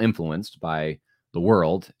people influenced by the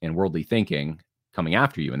world and worldly thinking coming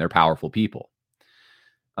after you, and they're powerful people.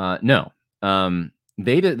 No,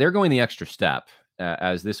 they're going the extra step,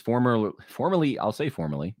 as this formerly, I'll say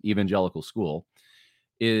formally, evangelical school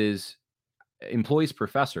employs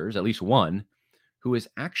professors, at least one, who is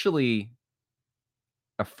actually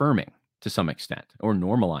affirming to some extent or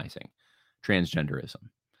normalizing transgenderism.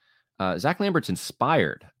 Zach Lambert's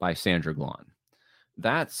inspired by Sandra Glahn.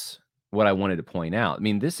 That's what I wanted to point out. I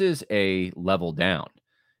mean, this is a level down.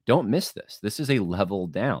 Don't miss this. This is a level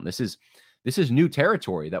down. This is new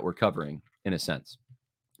territory that we're covering, in a sense,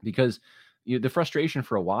 because the frustration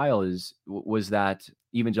for a while was that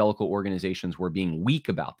evangelical organizations were being weak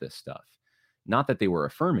about this stuff, not that they were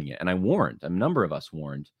affirming it. And I warned, a number of us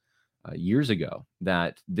warned years ago,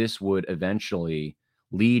 that this would eventually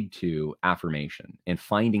lead to affirmation and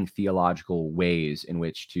finding theological ways in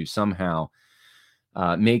which to somehow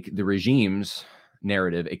make the regime's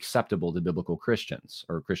narrative acceptable to biblical Christians,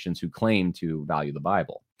 or Christians who claim to value the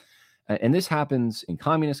Bible. And this happens in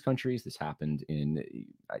communist countries. This happened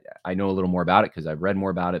I know a little more about it because I've read more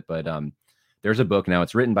about it, but there's a book now.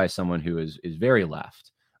 It's written by someone who is very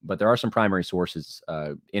left, but there are some primary sources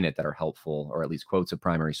in it that are helpful, or at least quotes of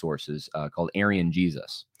primary sources, called Aryan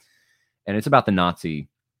Jesus. And it's about the Nazi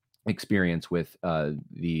experience with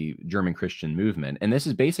the German Christian movement. And this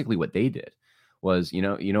is basically what they did was, you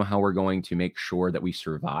know how we're going to make sure that we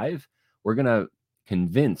survive? We're going to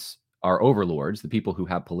convince our overlords, the people who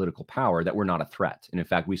have political power, that we're not a threat. And in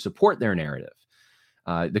fact, we support their narrative.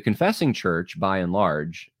 The confessing church, by and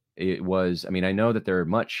large, I know that there's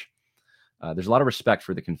a lot of respect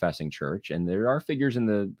for the confessing church, and there are figures in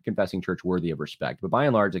the confessing church worthy of respect. But by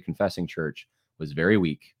and large, the confessing church was very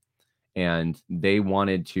weak, and they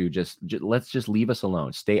wanted to let's just leave us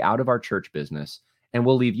alone, stay out of our church business, and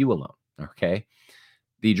we'll leave you alone. Okay.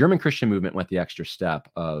 The German Christian movement went the extra step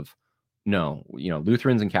of, no,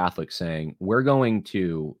 Lutherans and Catholics saying, we're going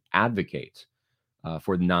to advocate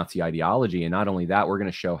for the Nazi ideology. And not only that, we're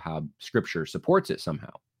going to show how Scripture supports it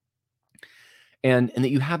somehow. And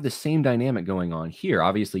that you have the same dynamic going on here.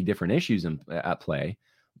 Obviously, different issues at play,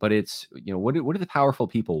 but it's, what do the powerful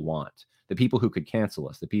people want? The people who could cancel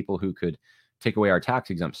us, the people who could take away our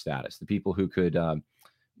tax exempt status, the people who could,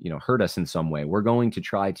 hurt us in some way. We're going to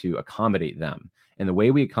try to accommodate them. And the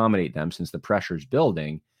way we accommodate them, since the pressure's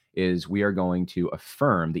building, is we are going to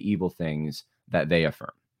affirm the evil things that they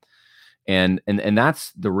affirm. And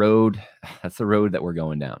that's the road. That's the road that we're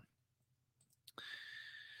going down.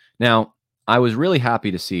 Now, I was really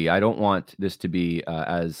happy to see, I don't want this to be,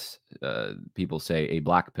 as people say, a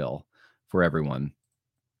black pill for everyone.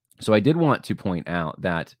 So I did want to point out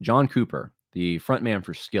that John Cooper, the frontman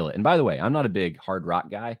for Skillet, and by the way, I'm not a big hard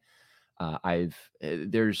rock guy.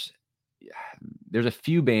 There's a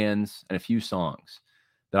few bands and a few songs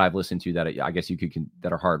that I've listened to that I guess you could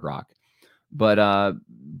that are hard rock, but I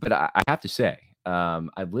have to say,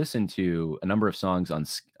 I've listened to a number of songs on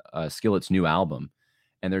Skillet's new album,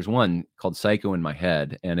 and there's one called "Psycho in My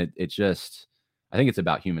Head," and it's just, I think it's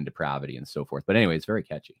about human depravity and so forth. But anyway, it's very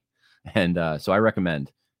catchy, and so I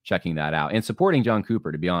recommend checking that out and supporting John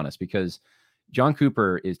Cooper, to be honest, because John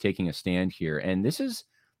Cooper is taking a stand here, and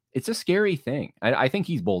it's a scary thing. I think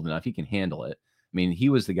he's bold enough; he can handle it. I mean, he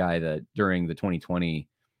was the guy that during the 2020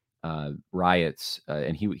 riots,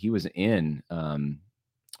 and he was in.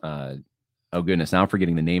 Oh goodness, now I'm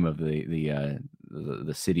forgetting the name of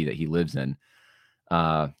the city that he lives in.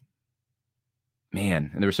 Man,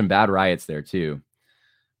 and there were some bad riots there too.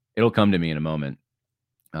 It'll come to me in a moment.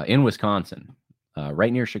 In Wisconsin,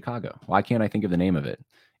 right near Chicago. Why can't I think of the name of it?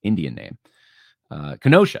 Indian name.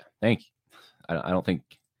 Kenosha. Thank you. I don't think,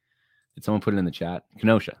 did someone put it in the chat?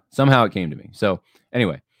 Kenosha. Somehow it came to me. So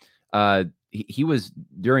anyway, he was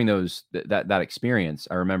during that experience.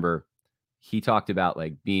 I remember he talked about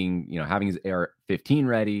like being, having his AR-15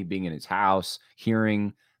 ready, being in his house,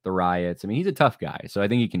 hearing the riots. I mean, he's a tough guy, so I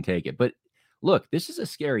think he can take it. But look, this is a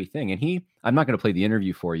scary thing. And I'm not going to play the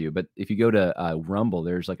interview for you, but if you go to Rumble,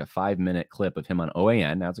 there's like a 5-minute clip of him on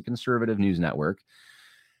OAN. Now it's a conservative news network.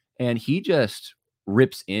 And he just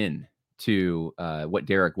rips in to what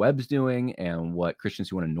Derek Webb's doing and what Christians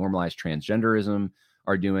who want to normalize transgenderism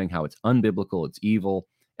are doing, how it's unbiblical, it's evil.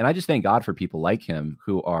 And I just thank God for people like him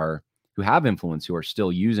who have influence, who are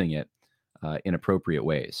still using it in appropriate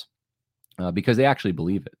ways because they actually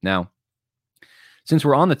believe it. Now, since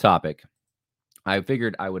we're on the topic, I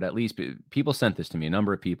figured I would at least people sent this to me, a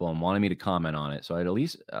number of people, and wanted me to comment on it. So I'd at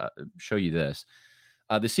least show you this.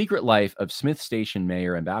 The Secret Life of Smith Station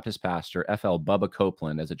Mayor and Baptist Pastor F.L. Bubba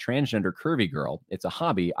Copeland as a transgender curvy girl. It's a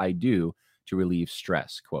hobby I do to relieve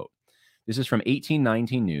stress. Quote. This is from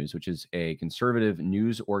 1819 News, which is a conservative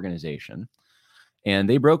news organization. And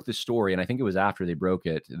they broke the story, and I think it was after they broke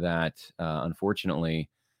it that, unfortunately,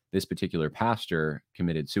 this particular pastor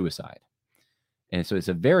committed suicide. And so it's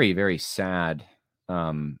a very, very sad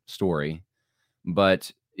story,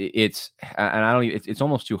 but it's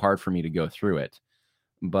almost too hard for me to go through it.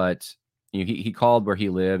 But he called where he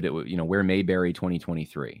lived. It was, where Mayberry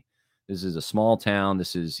 2023. This is a small town.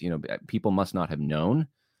 This is, people must not have known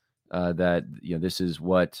that this is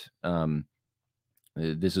what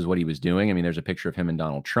he was doing. I mean, there's a picture of him and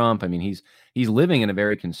Donald Trump. I mean, he's living in a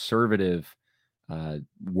very conservative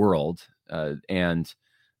world,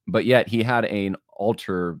 but yet he had an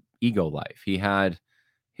alter ego life. He had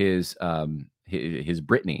his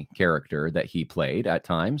Britney character that he played at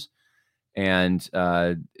times. And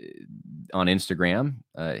on Instagram,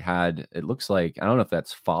 it looks like, I don't know if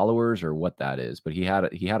that's followers or what that is, but he had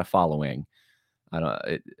a following. I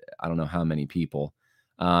don't know how many people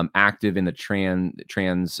active in the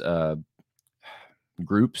trans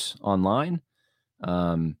groups online.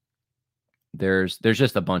 There's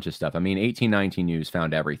just a bunch of stuff. I mean, 1819 News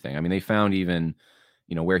found everything. I mean, they found even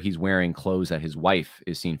where he's wearing clothes that his wife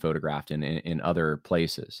is seen photographed in other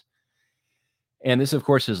places. And this, of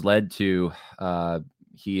course, has led to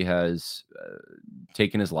he has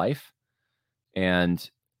taken his life. And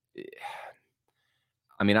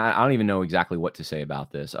I mean, I don't even know exactly what to say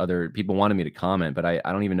about this. Other people wanted me to comment, but I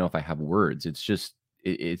don't even know if I have words. It's just,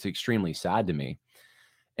 it's extremely sad to me.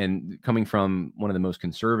 And coming from one of the most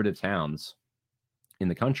conservative towns in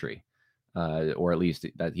the country, or at least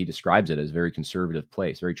that he describes it as a very conservative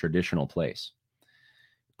place, very traditional place.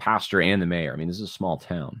 Pastor and the mayor. I mean, this is a small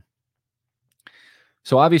town.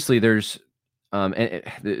 So obviously there's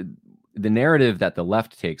the narrative that the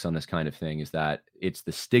left takes on this kind of thing is that it's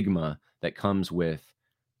the stigma that comes with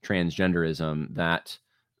transgenderism that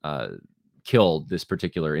killed this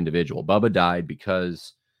particular individual. Bubba died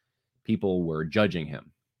because people were judging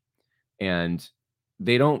him. And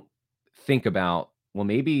they don't think about, well,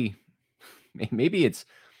 maybe it's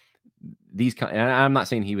these kind, and I'm not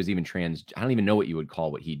saying he was even trans. I don't even know what you would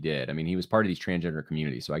call what he did. I mean, he was part of these transgender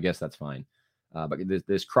communities, so I guess that's fine. But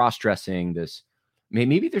this cross-dressing,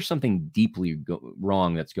 maybe there's something deeply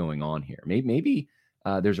wrong that's going on here. Maybe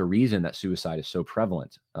there's a reason that suicide is so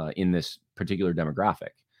prevalent in this particular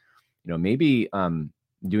demographic. Maybe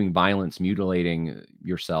doing violence, mutilating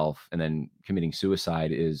yourself, and then committing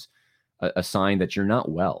suicide is a sign that you're not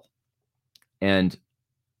well. And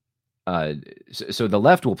so the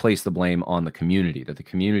left will place the blame on the community, that the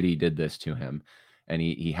community did this to him. And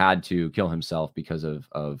he had to kill himself because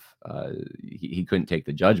he couldn't take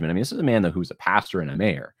the judgment. I mean, this is a man who's a pastor and a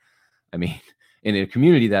mayor. I mean, in a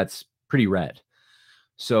community that's pretty red.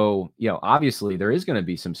 So, obviously there is going to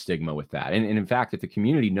be some stigma with that. And in fact, if the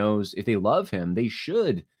community knows, if they love him, they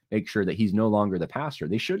should make sure that he's no longer the pastor.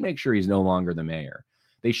 They should make sure he's no longer the mayor.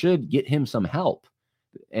 They should get him some help.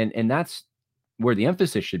 And that's where the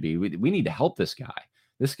emphasis should be. We need to help this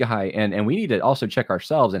guy. And we need to also check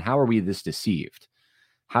ourselves. And how are we this deceived?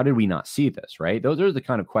 How did we not see this, right? Those are the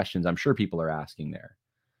kind of questions I'm sure people are asking there.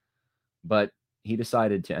 But he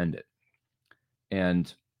decided to end it.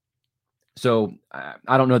 And so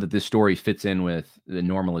I don't know that this story fits in with the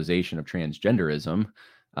normalization of transgenderism.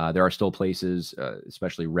 There are still places,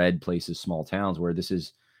 especially red places, small towns, where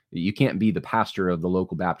you can't be the pastor of the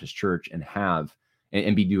local Baptist church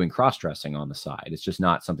and be doing cross-dressing on the side. It's just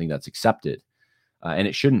not something that's accepted, and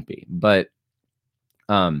it shouldn't be. But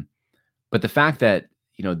the fact that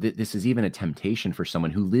this is even a temptation for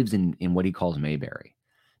someone who lives in what he calls Mayberry,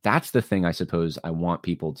 that's the thing I suppose I want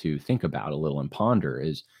people to think about a little and ponder.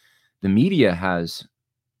 Is the media has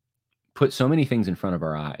put so many things in front of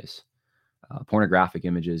our eyes, pornographic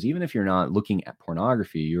images. Even if you're not looking at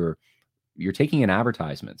pornography, you're taking in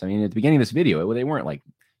advertisements. I mean, at the beginning of this video, they weren't like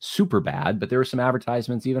super bad, but there were some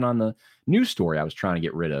advertisements even on the news story I was trying to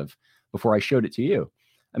get rid of before I showed it to you.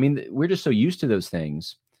 I mean, we're just so used to those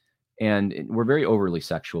things, and we're very overly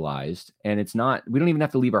sexualized, and we don't even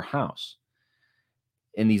have to leave our house.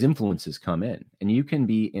 And these influences come in, and you can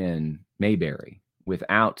be in Mayberry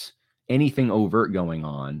without anything overt going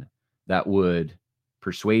on that would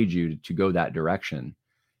persuade you to go that direction.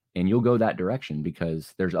 And you'll go that direction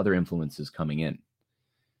because there's other influences coming in.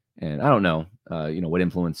 And I don't know, what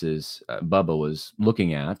influences Bubba was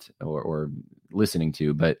looking at or listening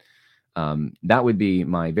to, but that would be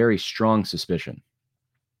my very strong suspicion.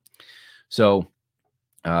 So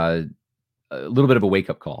a little bit of a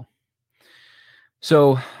wake-up call.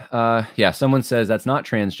 So, someone says that's not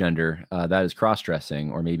transgender. That is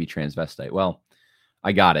cross-dressing or maybe transvestite. Well,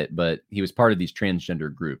 I got it, but he was part of these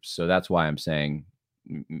transgender groups. So that's why I'm saying,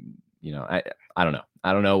 I don't know.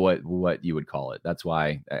 I don't know what you would call it. That's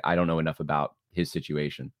why I don't know enough about his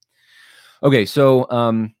situation. Okay, so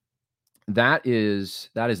that is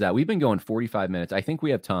that. We've been going 45 minutes. I think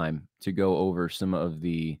we have time to go over some of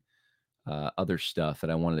the other stuff that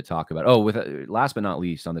I wanted to talk about. Oh, with last but not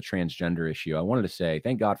least, on the transgender issue, I wanted to say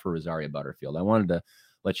thank God for Rosaria Butterfield. I wanted to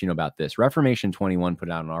let you know about this. Reformation 21 put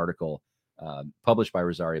out an article published by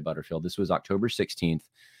Rosaria Butterfield. This was October 16th,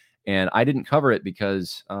 and I didn't cover it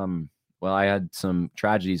because, I had some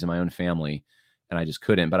tragedies in my own family, and I just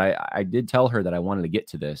couldn't. But I did tell her that I wanted to get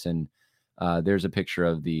to this, and there's a picture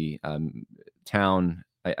of the town,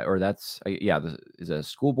 is a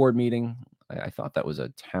school board meeting. I thought that was a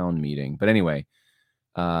town meeting, but anyway,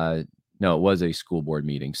 no, it was a school board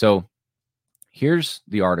meeting. So here's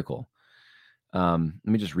the article. Let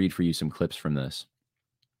me just read for you some clips from this.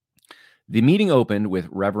 The meeting opened with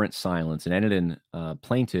reverent silence and ended in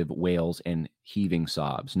plaintive wails and heaving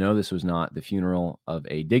sobs. No, this was not the funeral of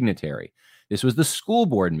a dignitary. This was the school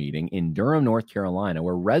board meeting in Durham, North Carolina,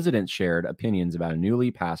 where residents shared opinions about a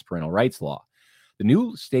newly passed parental rights law. The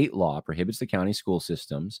new state law prohibits the county school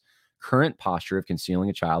system's current posture of concealing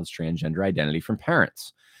a child's transgender identity from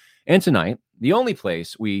parents. And tonight, the only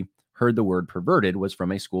place we heard the word perverted was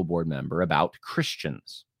from a school board member about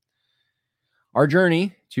Christians. Our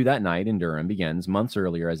journey to that night in Durham begins months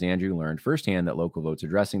earlier as Andrew learned firsthand that local votes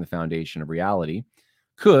addressing the foundation of reality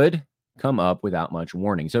could come up without much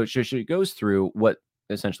warning. So she goes through what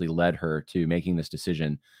essentially led her to making this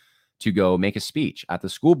decision to go make a speech at the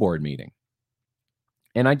school board meeting.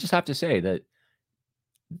 And I just have to say that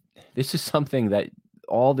this is something that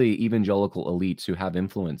all the evangelical elites who have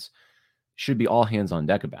influence should be all hands on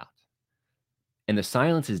deck about. And the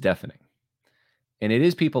silence is deafening. And it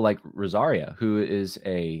is people like Rosaria, who is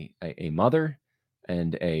a mother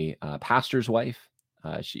and a pastor's wife.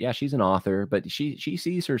 She's an author, but she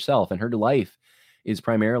sees herself, and her life is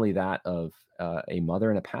primarily that of a mother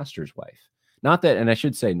and a pastor's wife. Not that, and I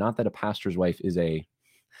should say, not that a pastor's wife is a.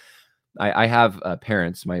 I have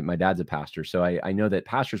parents. My dad's a pastor, so I know that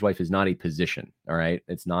pastor's wife is not a position. All right,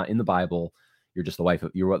 it's not in the Bible. You're just the wife.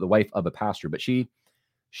 You're the wife of a pastor, but she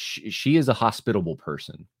is a hospitable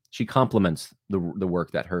person. She complements the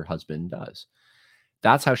work that her husband does.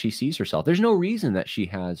 That's how she sees herself. There's no reason that she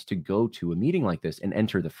has to go to a meeting like this and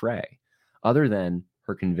enter the fray, other than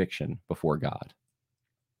her conviction before God.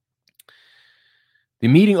 The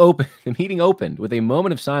meeting opened with a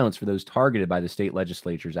moment of silence for those targeted by the state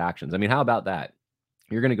legislature's actions. I mean, how about that?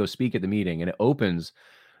 You're going to go speak at the meeting, and it opens.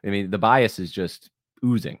 I mean, the bias is just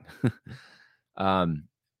oozing.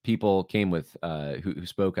 People came with who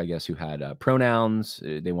spoke, I guess, who had pronouns.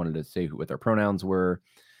 They wanted to say what their pronouns were.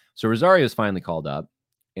 So Rosario is finally called up,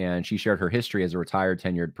 and she shared her history as a retired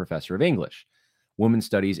tenured professor of English, women's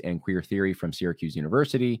studies, and queer theory from Syracuse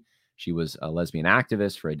University. She was a lesbian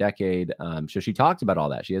activist for a decade. So she talked about all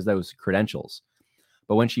that. She has those credentials.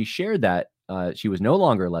 But when she shared that she was no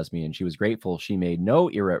longer a lesbian, she was grateful she made no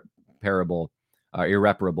irreparable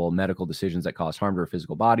medical decisions that caused harm to her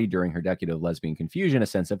physical body. During her decade of lesbian confusion, a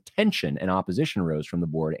sense of tension and opposition rose from the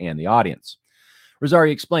board and the audience.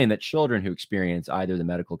 Rosario explained that children who experience either the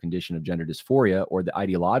medical condition of gender dysphoria or the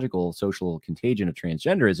ideological social contagion of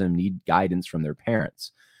transgenderism need guidance from their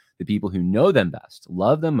parents, the people who know them best,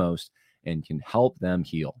 love them most, and can help them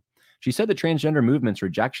heal. She said the transgender movement's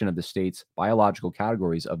rejection of the state's biological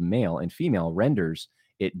categories of male and female renders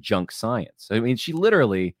it junk science. I mean, she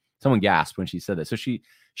literally, someone gasped when she said that. So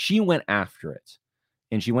she went after it,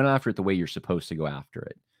 and she went after it the way you're supposed to go after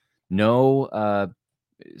it. No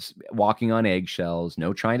walking on eggshells,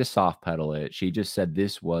 no trying to soft pedal it. She just said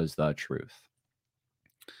this was the truth.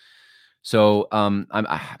 So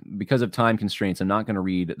because of time constraints, I'm not going to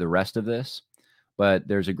read the rest of this, but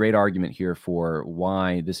there's a great argument here for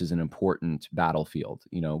why this is an important battlefield.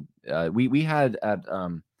 You know, we had at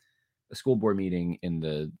a school board meeting in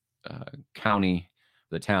the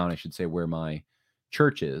the town, I should say, where my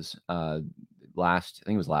church is. I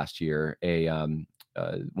think it was last year,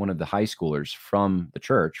 one of the high schoolers from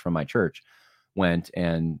my church, went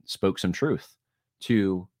and spoke some truth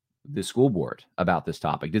to the school board about this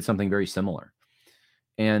topic, did something very similar.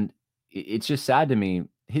 And it's just sad to me.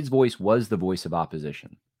 His voice was the voice of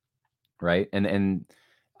opposition, right? And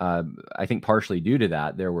I think partially due to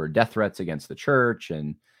that, there were death threats against the church,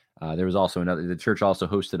 and there was also the church also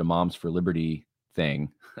hosted a Moms for Liberty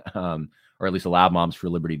thing, or at least allowed Moms for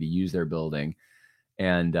Liberty to use their building.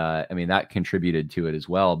 And I mean, that contributed to it as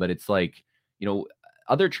well. But it's like,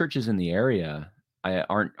 other churches in the area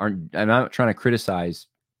aren't. I'm not trying to criticize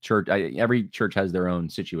church. Every church has their own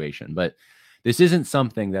situation, but this isn't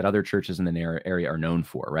something that other churches in the area are known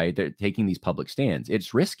for, right? They're taking these public stands.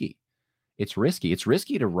 It's risky. It's risky. It's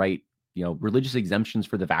risky to write, religious exemptions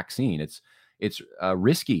for the vaccine. It's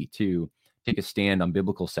risky to take a stand on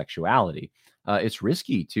biblical sexuality. It's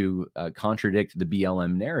risky to contradict the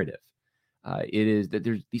BLM narrative. It is that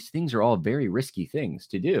these things are all very risky things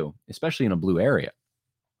to do, especially in a blue area.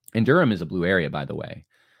 And Durham is a blue area, by the way.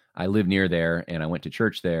 I live near there, and I went to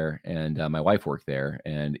church there, and my wife worked there.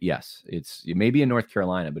 And yes, it may be in North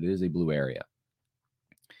Carolina, but it is a blue area.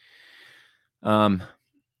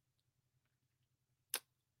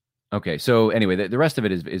 Okay, so anyway, the rest of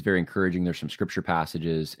it is very encouraging. There's some scripture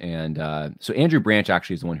passages, and so Andrew Branch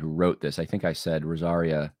actually is the one who wrote this. I think I said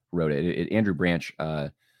Rosaria wrote it. Andrew Branch,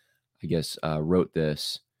 I guess, wrote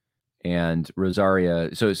this, and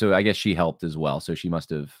Rosaria. So I guess she helped as well. So she must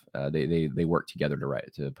have. They worked together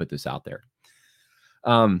to put this out there.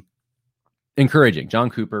 Encouraging. John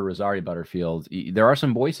Cooper, Rosaria Butterfield. There are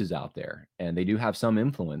some voices out there, and they do have some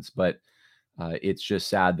influence, but it's just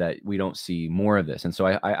sad that we don't see more of this. And so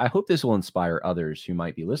I hope this will inspire others who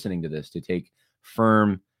might be listening to this to take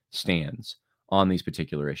firm stands on these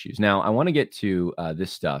particular issues. Now, I want to get to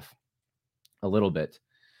this stuff a little bit.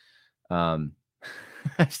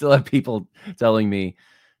 I still have people telling me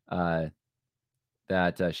that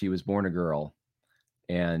she was born a girl,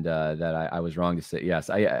 and that I was wrong to say. Yes,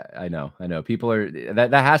 I know. People are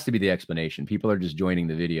that has to be the explanation. People are just joining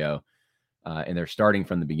the video, and they're starting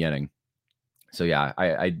from the beginning. So yeah,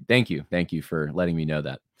 I thank you for letting me know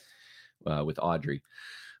that with Audrey.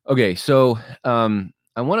 Okay, so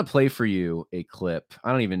I want to play for you a clip.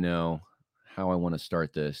 I don't even know how I want to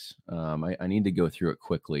start this. I need to go through it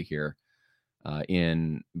quickly here.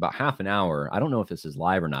 In about half an hour. I don't know if this is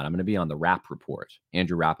live or not. I'm going to be on the Rap Report,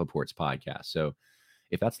 Andrew Rappaport's podcast. So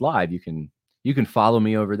if that's live, you can follow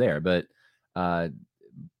me over there. But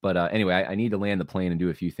anyway, I need to land the plane and do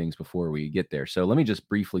a few things before we get there. So let me just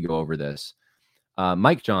briefly go over this.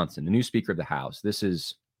 Mike Johnson, the new Speaker of the House. This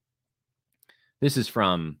is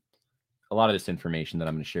from a lot of this information that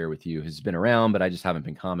I'm going to share with you has been around, but I just haven't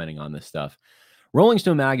been commenting on this stuff. Rolling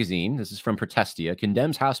Stone magazine, this is from Protestia,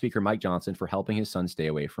 condemns House Speaker Mike Johnson for helping his son stay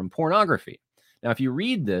away from pornography. Now, if you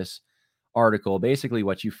read this article, basically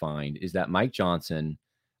what you find is that Mike Johnson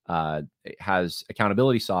has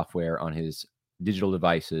accountability software on his digital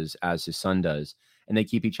devices as his son does, and they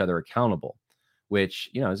keep each other accountable, which,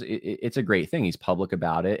 it's a great thing. He's public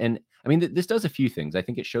about it. And I mean, this does a few things. I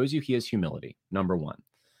think it shows you he has humility, number one,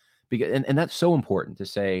 because, and that's so important to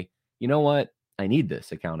say, you know what? I need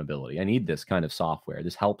this accountability. I need this kind of software.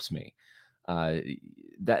 This helps me.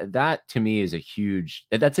 That to me is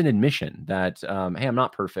that's an admission that, hey, I'm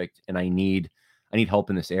not perfect and I need help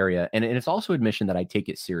in this area. And it's also admission that I take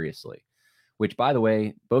it seriously, which, by the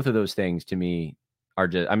way, both of those things to me are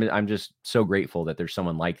just, I'm just so grateful that there's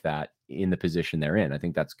someone like that in the position they're in. I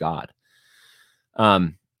think that's God.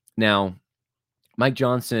 Now, Mike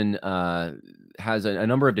Johnson has a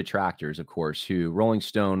number of detractors, of course, who Rolling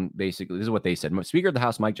Stone, basically, this is what they said. Speaker of the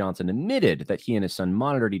House, Mike Johnson, admitted that he and his son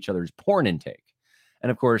monitored each other's porn intake. And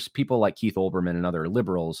of course, people like Keith Olbermann and other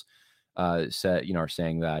liberals are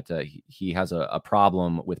saying that he has a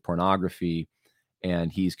problem with pornography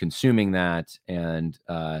and he's consuming that and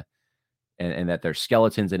that there's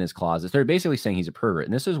skeletons in his closets. They're basically saying he's a pervert.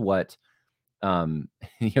 And this is what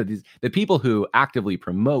the people who actively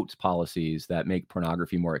promote policies that make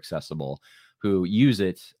pornography more accessible, who use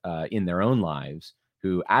it in their own lives,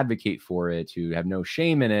 who advocate for it, who have no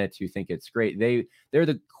shame in it, who think it's great. They're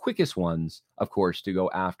the quickest ones, of course, to go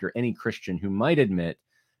after any Christian who might admit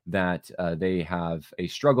that they have a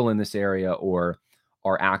struggle in this area or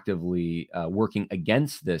are actively working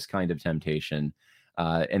against this kind of temptation.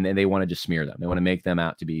 And then they want to just smear them. They want to make them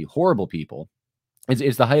out to be horrible people.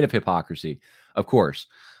 It's the height of hypocrisy, of course.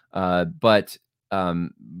 But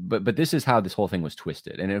this is how this whole thing was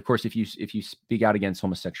twisted. And of course, if you speak out against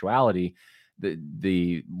homosexuality,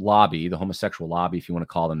 the lobby, the homosexual lobby, if you want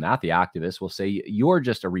to call them that, the activists will say you're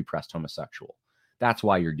just a repressed homosexual. That's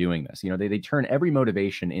why you're doing this. They turn every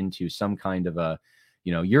motivation into some kind of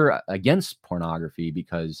you're against pornography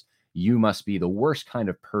because you must be the worst kind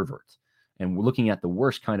of pervert. and looking at the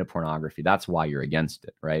worst kind of pornography. That's why you're against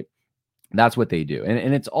it, right? That's what they do.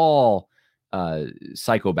 And it's all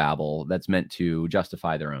psychobabble that's meant to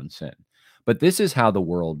justify their own sin. But this is how the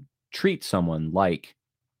world treats someone like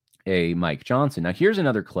a Mike Johnson. Now, here's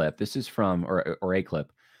another clip. This is from, or a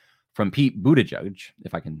clip from Pete Buttigieg,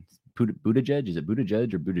 if I can, Buttigieg, is it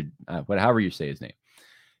Buttigieg or Buttigieg, however you say his name.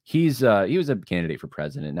 He was a candidate for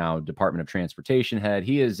president, now Department of Transportation head.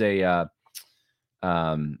 He is he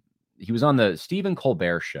was on the Stephen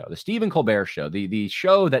Colbert show. The Stephen Colbert show, the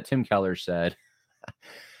show that Tim Keller said,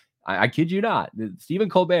 I kid you not, Stephen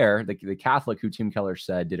Colbert, the Catholic who Tim Keller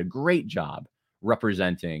said did a great job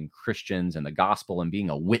representing Christians and the gospel and being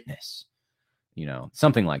a witness,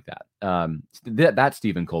 something like that. That's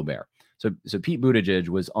Stephen Colbert. So Pete Buttigieg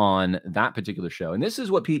was on that particular show, and this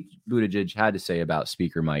is what Pete Buttigieg had to say about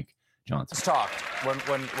Speaker Mike Johnson. Let's talk.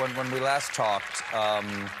 When we last talked,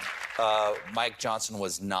 Mike Johnson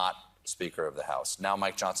was not Speaker of the House. Now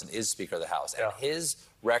Mike Johnson is Speaker of the House, and his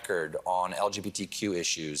record on LGBTQ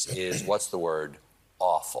issues is, what's the word,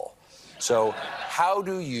 awful. So how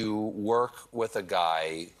do you work with a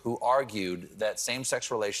guy who argued that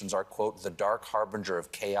same-sex relations are, quote, the dark harbinger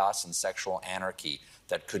of chaos and sexual anarchy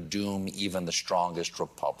that could doom even the strongest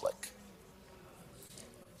republic?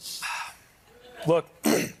 Look,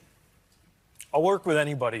 I'll work with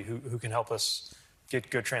anybody who can help us get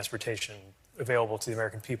good transportation available to the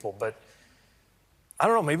American people, but I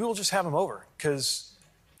don't know, maybe we'll just have him over, because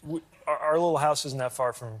our little house isn't that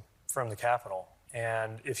far from the Capitol.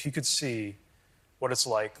 And if you could see what it's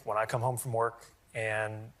like when I come home from work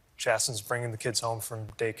and Chasten's bringing the kids home from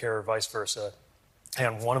daycare or vice versa,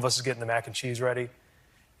 and one of us is getting the mac and cheese ready,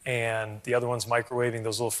 and the other one's microwaving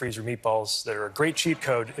those little freezer meatballs that are a great cheat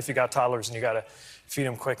code if you got toddlers and you got to feed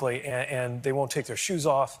them quickly, and they won't take their shoes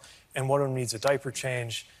off, and one of them needs a diaper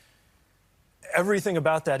change. Everything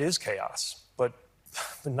about that is chaos, but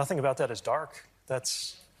nothing about that is dark.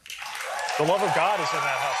 That's the love of God is in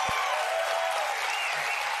that house.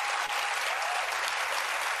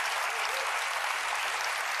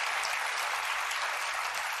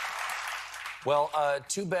 Well,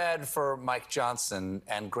 too bad for Mike Johnson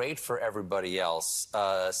and great for everybody else.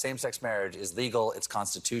 Same-sex marriage is legal, it's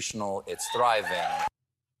constitutional, it's thriving.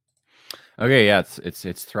 Okay, yeah,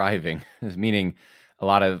 it's thriving, meaning a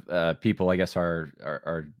lot of people, I guess,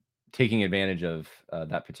 are taking advantage of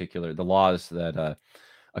the laws that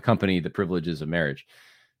accompany the privileges of marriage.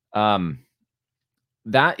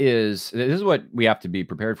 This is what we have to be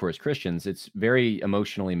prepared for as Christians. It's very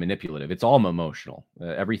emotionally manipulative. It's all emotional.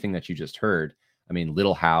 Everything that you just heard. I mean,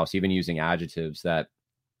 little house, even using adjectives that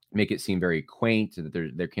make it seem very quaint, that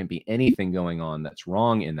there can't be anything going on that's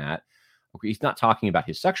wrong in that. He's not talking about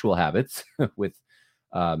his sexual habits with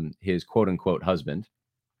his quote unquote husband.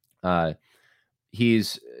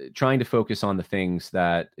 He's trying to focus on the things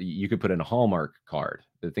that you could put in a Hallmark card,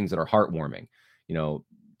 the things that are heartwarming,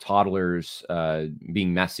 toddlers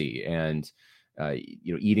being messy and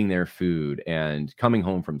eating their food and coming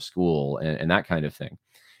home from school and that kind of thing.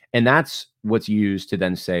 And that's what's used to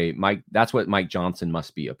then say, that's what Mike Johnson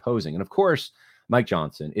must be opposing. And of course, Mike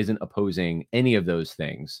Johnson isn't opposing any of those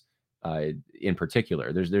things in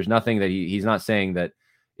particular. There's nothing that he's not saying that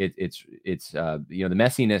it's the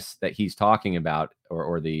messiness that he's talking about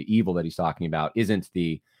or the evil that he's talking about isn't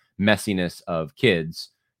the messiness of kids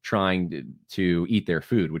trying to eat their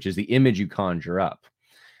food, which is the image you conjure up.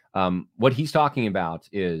 What he's talking about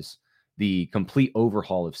is the complete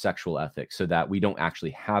overhaul of sexual ethics so that we don't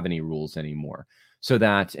actually have any rules anymore. So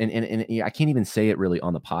that, and I can't even say it really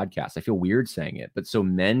on the podcast. I feel weird saying it, but so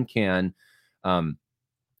men can harm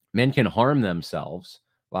themselves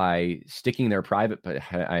by sticking their private, but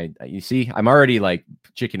you see, I'm already like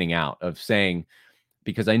chickening out of saying,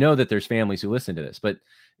 because I know that there's families who listen to this, but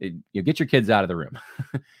you get your kids out of the room.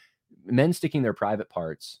 Men sticking their private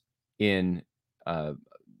parts in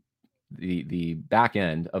the back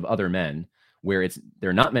end of other men where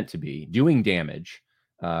they're not meant to be, doing damage,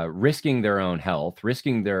 risking their own health,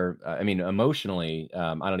 risking their emotionally.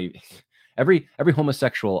 I don't even every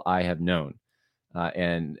homosexual I have known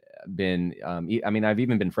and been I've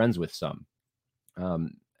even been friends with some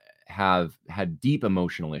have had deep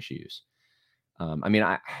emotional issues.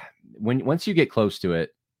 Once you get close to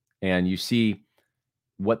it and you see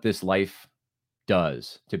what this life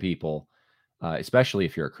does to people, especially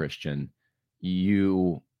if you're a Christian,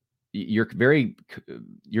 your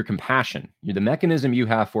compassion, the mechanism you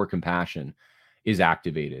have for compassion is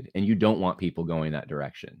activated, and you don't want people going that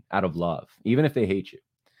direction out of love, even if they hate you.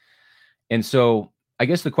 And so I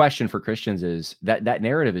guess the question for Christians is that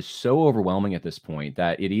narrative is so overwhelming at this point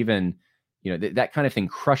that it even that kind of thing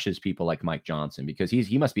crushes people like Mike Johnson, because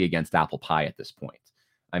he must be against apple pie at this point.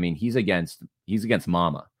 I mean, he's against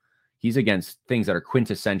mama. He's against things that are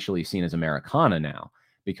quintessentially seen as Americana now,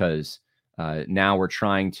 because now we're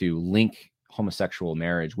trying to link homosexual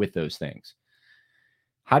marriage with those things.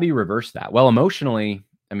 How do you reverse that? Well, emotionally,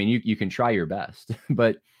 I mean, you can try your best,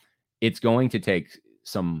 but it's going to take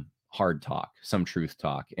some hard talk, some truth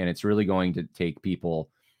talk, and it's really going to take people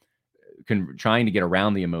trying to get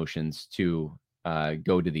around the emotions to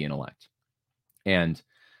go to the intellect. And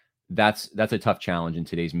that's a tough challenge in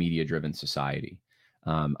today's media-driven society.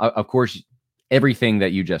 Of course, everything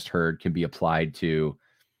that you just heard can be applied to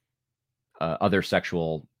other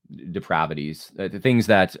sexual depravities, the things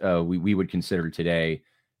that we would consider today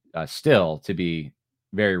still to be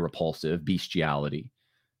very repulsive, bestiality,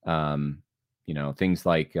 things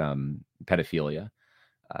like pedophilia.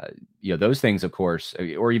 Those things, of course,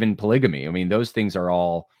 or even polygamy. I mean, those things are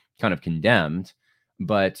all kind of condemned,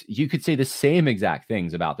 but you could say the same exact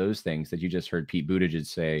things about those things that you just heard Pete Buttigieg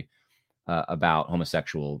say about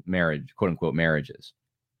homosexual marriage, quote unquote, marriages.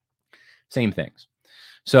 Same things.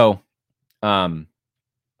 So there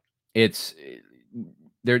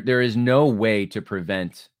is no way to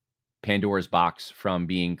prevent Pandora's box from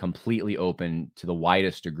being completely open to the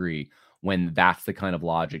widest degree when that's the kind of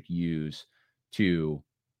logic used to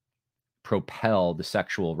propel the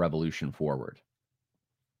sexual revolution forward.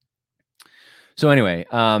 So anyway,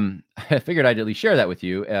 I figured I'd at least share that with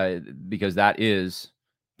you because that is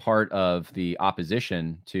part of the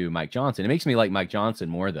opposition to Mike Johnson. It makes me like Mike Johnson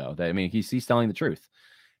more, though. I mean, he's telling the truth.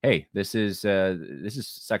 Hey, this is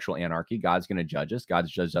sexual anarchy. God's going to judge us. God's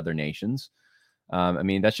judged other nations. I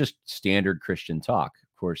mean, that's just standard Christian talk.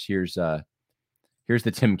 Of course, here's the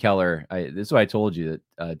Tim Keller. This is what I told you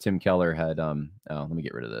that Tim Keller had. Let me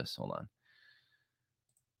get rid of this. Hold on.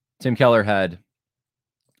 Tim Keller had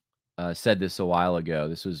said this a while ago.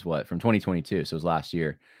 This was from 2022. So it was last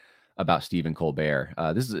year, about Stephen Colbert.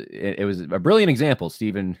 It was a brilliant example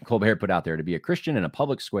Stephen Colbert put out there: to be a Christian in a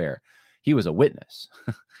public square. He was a witness,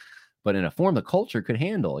 but in a form the culture could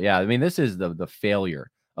handle. Yeah, I mean, this is the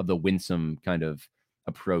failure of the winsome kind of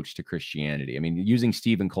approach to Christianity. I mean, using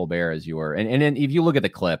Stephen Colbert as and then if you look at the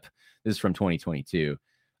clip, this is from 2022.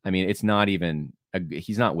 I mean, it's not even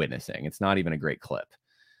he's not witnessing. It's not even a great clip.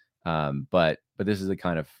 But this is the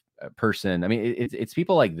kind of person. I mean, it's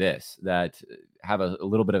people like this that have a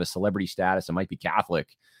little bit of a celebrity status and might be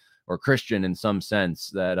Catholic or Christian in some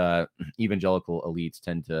sense, that evangelical elites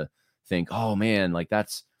tend to think, oh man, like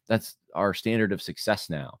that's our standard of success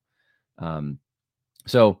now.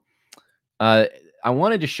 So I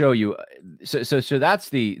wanted to show you. So that's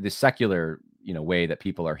the secular way that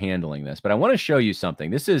people are handling this. But I want to show you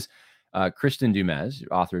something. This is Kristen Dumez,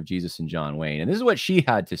 author of Jesus and John Wayne, and this is what she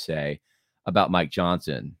had to say about Mike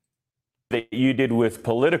Johnson. That you did with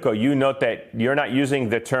Politico, you note that you're not using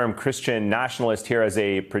the term Christian nationalist here as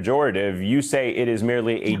a pejorative. You say it is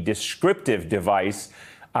merely a descriptive device,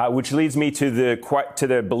 which leads me to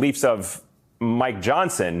the beliefs of Mike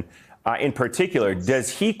Johnson in particular. Does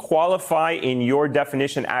he qualify in your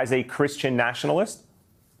definition as a Christian nationalist?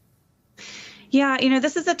 Yeah,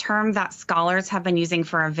 this is a term that scholars have been using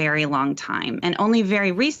for a very long time. And only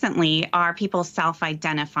very recently are people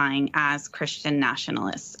self-identifying as Christian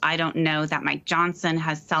nationalists. I don't know that Mike Johnson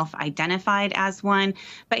has self-identified as one,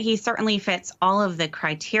 but he certainly fits all of the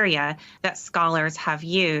criteria that scholars have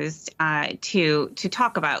used to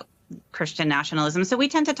talk about Christian nationalism. So we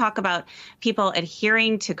tend to talk about people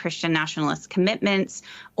adhering to Christian nationalist commitments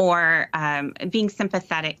or being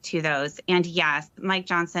sympathetic to those. And yes, Mike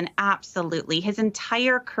Johnson, absolutely. His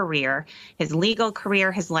entire career, his legal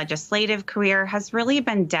career, his legislative career has really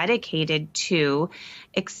been dedicated to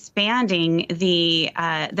expanding the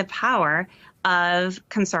power of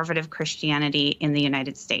conservative Christianity in the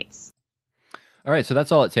United States. All right, so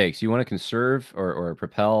that's all it takes. You want to conserve or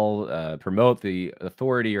promote the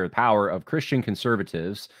authority or the power of Christian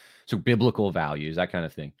conservatives, so biblical values, that kind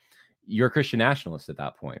of thing. You're a Christian nationalist at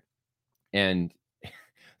that point. And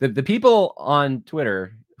the people on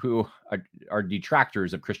Twitter who are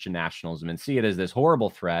detractors of Christian nationalism and see it as this horrible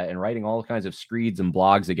threat and writing all kinds of screeds and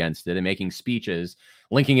blogs against it and making speeches,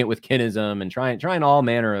 linking it with kinism and trying all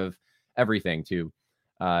manner of everything to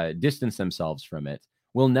distance themselves from it,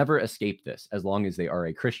 will never escape this as long as they are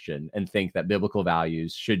a Christian and think that biblical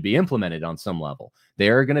values should be implemented on some level.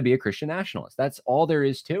 They're going to be a Christian nationalist. That's all there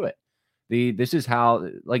is to it. This is how,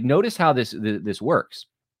 notice how this works.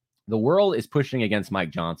 The world is pushing against Mike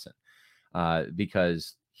Johnson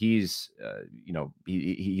because he's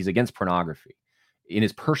against pornography in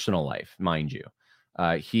his personal life, mind you.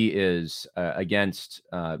 He was against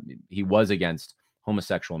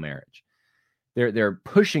homosexual marriage. they're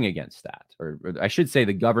pushing against that, or I should say,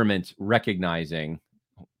 the government recognizing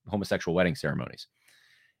homosexual wedding ceremonies.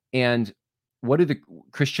 And what do the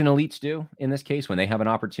Christian elites do in this case when they have an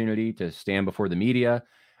opportunity to stand before the media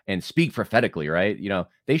and speak prophetically, right?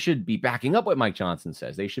 They should be backing up what Mike Johnson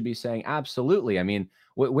says. They should be saying, absolutely. I mean,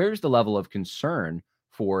 where's the level of concern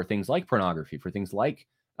for things like pornography, for things like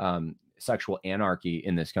sexual anarchy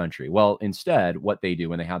in this country? Well, instead, what they do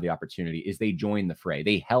when they have the opportunity is they join the fray.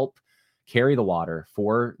 They help carry the water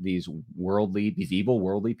for these evil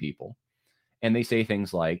worldly people. And they say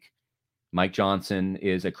things like, Mike Johnson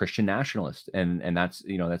is a Christian nationalist, and that's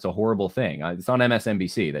a horrible thing. It's on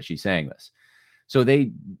MSNBC that she's saying this. So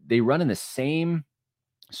they run in the same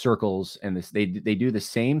circles, and they do the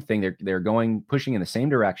same thing. They're pushing in the same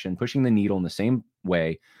direction, pushing the needle in the same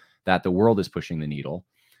way that the world is pushing the needle.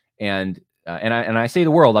 And I say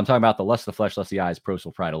the world, I'm talking about the lust of the flesh, lust of the eyes,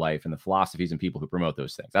 pro-soul, pride of life, and the philosophies and people who promote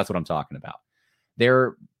those things. That's what I'm talking about.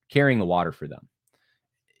 They're carrying the water for them.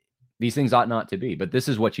 These things ought not to be, but this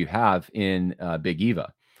is what you have in Big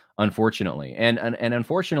Eva, unfortunately. And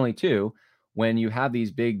unfortunately, too, when you have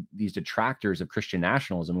these detractors of Christian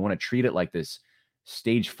nationalism and want to treat it like this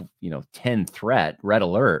stage 10 threat, red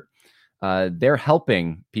alert, they're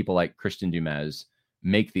helping people like Christian Dumez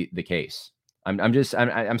make the case. I'm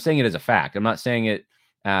saying it as a fact. I'm not saying it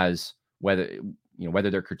as whether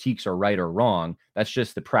their critiques are right or wrong. That's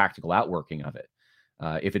just the practical outworking of it.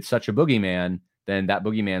 If it's such a boogeyman, then that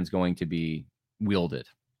boogeyman's going to be wielded.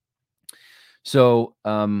 So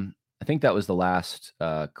I think that was the last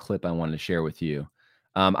clip I wanted to share with you.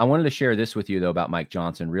 I wanted to share this with you, though, about Mike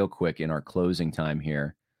Johnson real quick in our closing time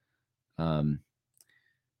here. I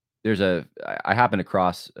happened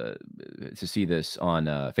across to see this on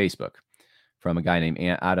Facebook from a guy named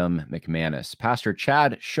Adam McManus. Pastor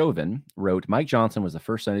Chad Chauvin wrote, Mike Johnson was the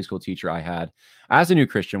first Sunday school teacher I had as a new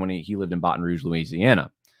Christian when he lived in Baton Rouge,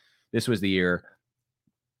 Louisiana. This was the year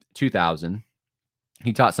 2000.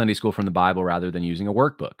 He taught Sunday school from the Bible rather than using a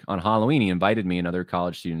workbook. On Halloween, he invited me and other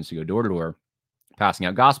college students to go door to door, passing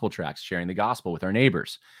out gospel tracts, sharing the gospel with our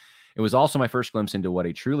neighbors. It was also my first glimpse into what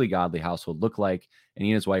a truly godly household looked like, and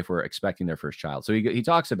he and his wife were expecting their first child. So he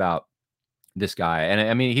talks about this guy, and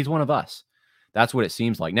I mean, he's one of us. That's what it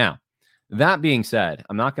seems like. Now, that being said,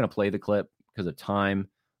 I'm not going to play the clip because of time,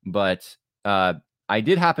 but I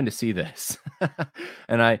did happen to see this.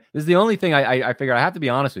 And this is the only thing I figured I have to be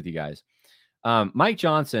honest with you guys. Mike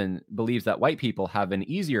Johnson believes that white people have an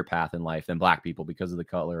easier path in life than black people because of the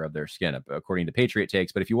color of their skin, according to Patriot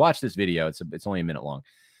Takes. But if you watch this video, it's only a minute long.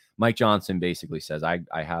 Mike Johnson basically says, I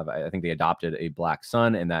think they adopted a black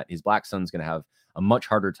son, and that his black son's going to have a much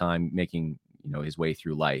harder time making his way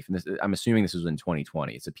through life. And I'm assuming this was in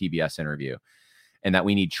 2020. It's a PBS interview, and that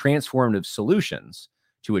we need transformative solutions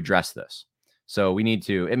to address this. So we need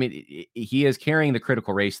to, he is carrying the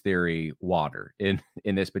critical race theory water in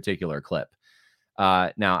this particular clip.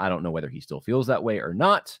 Now, I don't know whether he still feels that way or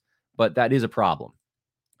not, but that is a problem.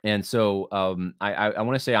 And so I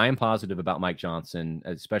want to say I am positive about Mike Johnson,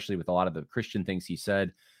 especially with a lot of the Christian things he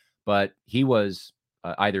said, but he was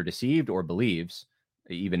either deceived or believes,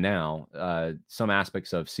 even now, some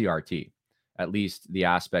aspects of CRT, at least the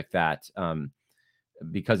aspect that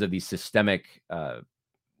because of these systemic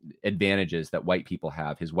advantages that white people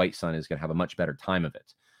have, his white son is going to have a much better time of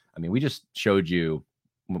it. I mean, we just showed you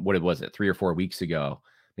what it was 3 or 4 weeks ago,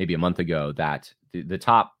 maybe a month ago, that the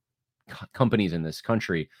top companies in this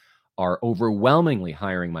country are overwhelmingly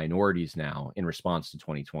hiring minorities now in response to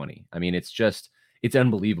 2020. I mean, it's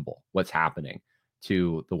unbelievable what's happening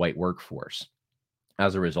to the white workforce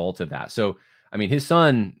as a result of that. So, I mean, his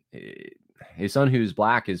son who's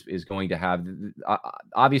black is going to have,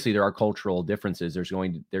 obviously there are cultural differences.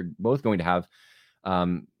 They're both going to have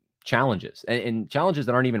challenges, and challenges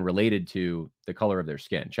that aren't even related to the color of their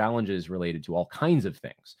skin, challenges related to all kinds of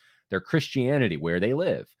things, their Christianity, where they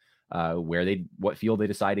live, what field they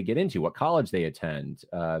decide to get into, what college they attend,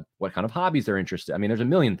 what kind of hobbies they're interested in. I mean, there's a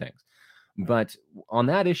million things, but on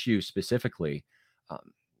that issue specifically,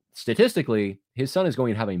 statistically, his son is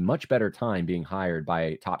going to have a much better time being hired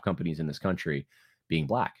by top companies in this country being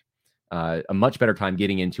black, a much better time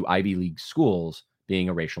getting into Ivy League schools being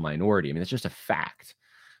a racial minority. I mean, it's just a fact.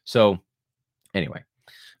 So anyway,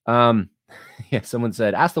 yeah, someone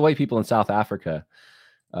said, ask the white people in South Africa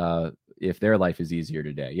if their life is easier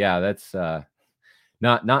today. Yeah, that's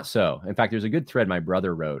not so. In fact, there's a good thread my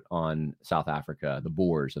brother wrote on South Africa, the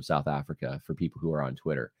Boers of South Africa, for people who are on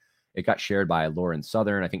Twitter. It got shared by Lauren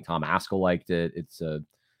Southern. I think Tom Askell liked it.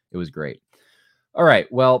 It was great. All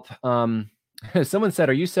right. Well, someone said,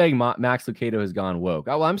 are you saying Max Lucado has gone woke?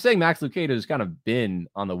 Oh, well, I'm saying Max Lucado has kind of been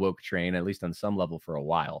on the woke train, at least on some level, for a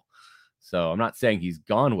while. So I'm not saying he's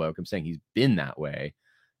gone woke. I'm saying he's been that way.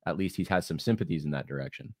 At least he's had some sympathies in that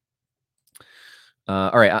direction.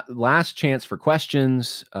 All right. Last chance for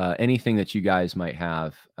questions. Anything that you guys might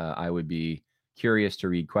have, I would be curious to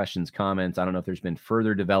read questions, comments. I don't know if there's been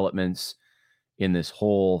further developments in this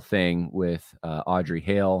whole thing with Audrey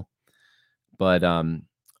Hale, but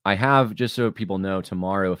I have, just so people know,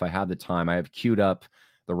 tomorrow, if I have the time, I have queued up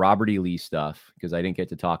the Robert E. Lee stuff because I didn't get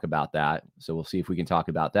to talk about that. So we'll see if we can talk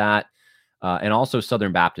about that. And also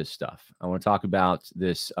Southern Baptist stuff. I want to talk about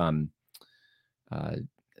this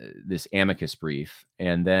this amicus brief,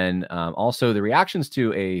 and then also the reactions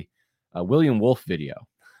to a William Wolf video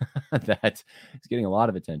that is getting a lot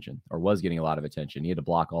of attention, or was getting a lot of attention. He had to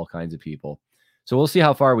block all kinds of people. So we'll see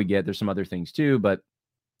how far we get. There's some other things too, but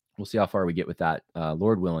we'll see how far we get with that,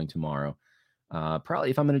 Lord willing, tomorrow. Probably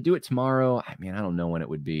if I'm going to do it tomorrow, I mean, I don't know when it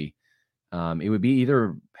would be. It would be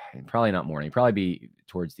either, probably not morning, probably be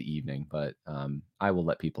towards the evening, but I will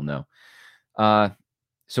let people know.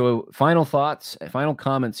 So final thoughts, final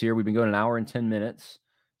comments here. We've been going an hour and 10 minutes.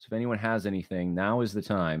 So if anyone has anything, now is the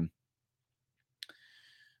time.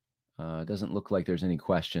 It doesn't look like there's any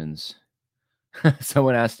questions.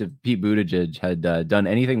 Someone asked if Pete Buttigieg had done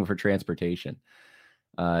anything for transportation.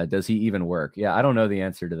 Does he even work? Yeah, I don't know the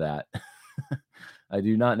answer to that. I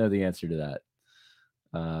do not know the answer to that.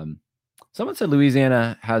 Someone said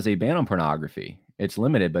Louisiana has a ban on pornography. It's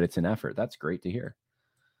limited, but it's an effort. That's great to hear.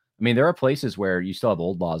 I mean, there are places where you still have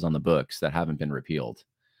old laws on the books that haven't been repealed.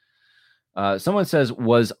 Someone says,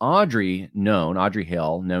 was Audrey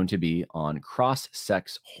Hale known to be on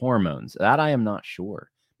cross-sex hormones? That I am not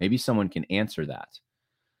sure. Maybe someone can answer that.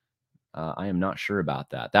 I am not sure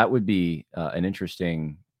about that. That would be an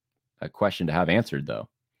interesting question to have answered, though.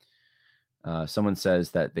 Someone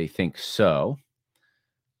says that they think so.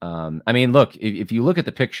 I mean, look, if you look at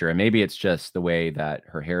the picture, and maybe it's just the way that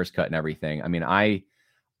her hair is cut and everything. I mean,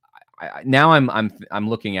 now I'm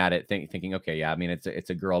looking at it thinking, okay, yeah, I mean, it's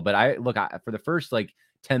a girl, but for the first like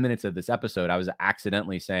 10 minutes of this episode, I was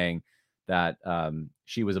accidentally saying that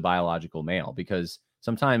she was a biological male, because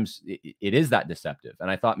sometimes it is that deceptive. And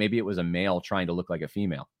I thought maybe it was a male trying to look like a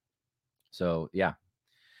female. So yeah.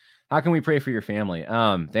 How can we pray for your family?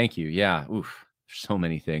 Thank you. Yeah. Oof. So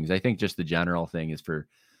many things. I think just the general thing is for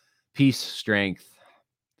peace, strength,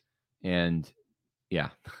 and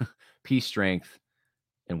peace, strength,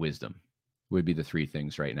 and wisdom would be the three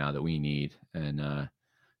things right now that we need. And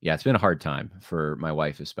it's been a hard time for my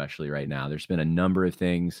wife, especially right now. There's been a number of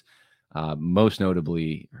things, most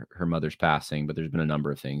notably her mother's passing, but there's been a number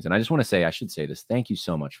of things. And I just want to say, I should say this, thank you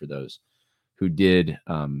so much for those who did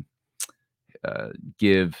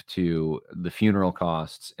give to the funeral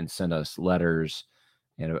costs and send us letters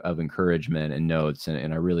of encouragement and notes.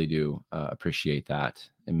 And I really do appreciate that.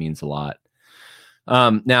 It means a lot.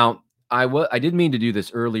 Now, I did mean to do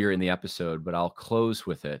this earlier in the episode, but I'll close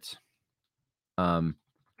with it. If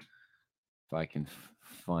I can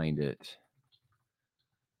find it.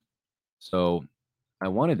 So I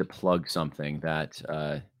wanted to plug something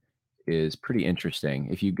that is pretty interesting.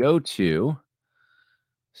 If you go to,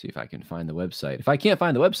 see if I can find the website. If I can't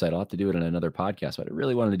find the website, I'll have to do it in another podcast, but I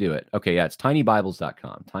really wanted to do it. Okay, yeah, it's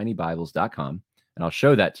tinybibles.com, tinybibles.com. And I'll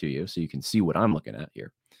show that to you so you can see what I'm looking at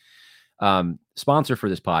here. Sponsor for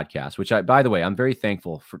this podcast, which by the way, I'm very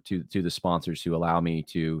thankful to the sponsors who allow me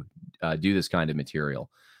to do this kind of material.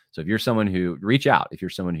 So if you're someone who, reach out, if you're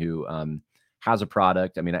someone who has a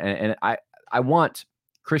product, I mean, and I want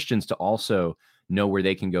Christians to also know where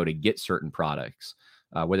they can go to get certain products,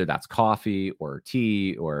 whether that's coffee or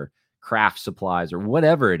tea or craft supplies or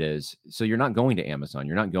whatever it is. So you're not going to Amazon.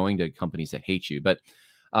 You're not going to companies that hate you. But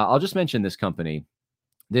I'll just mention this company.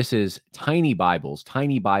 This is Tiny Bibles,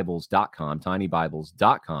 tinybibles.com,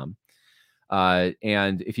 tinybibles.com.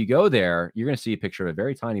 And if you go there, you're going to see a picture of a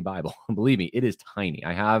very tiny Bible. Believe me, it is tiny.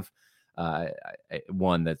 I have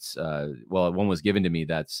one that's, one was given to me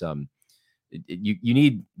that's, you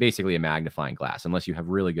need basically a magnifying glass unless you have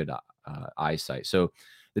really good eyesight. So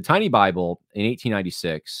the Tiny Bible in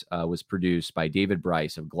 1896 was produced by David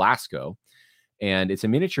Bryce of Glasgow, and it's a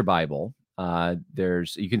miniature Bible.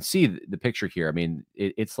 You can see the picture here. I mean,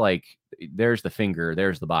 it's like, there's the finger,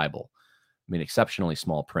 there's the Bible. I mean, exceptionally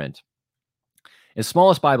small print. It's the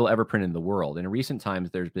smallest Bible ever printed in the world. In recent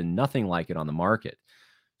times, there's been nothing like it on the market.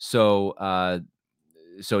 So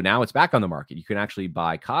now it's back on the market. You can actually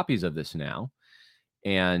buy copies of this now.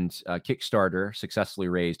 And Kickstarter successfully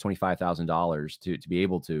raised $25,000 to be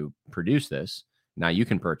able to produce this. Now you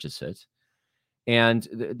can purchase it. And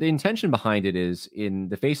the intention behind it is, in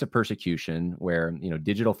the face of persecution, where,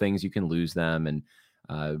 digital things, you can lose them, and,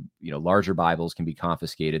 larger Bibles can be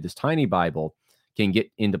confiscated. This tiny Bible can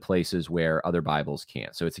get into places where other Bibles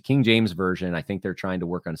can't. So it's a King James version. I think they're trying to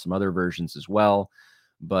work on some other versions as well,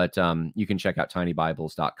 but you can check out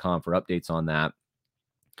tinybibles.com for updates on that.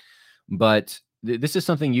 But this is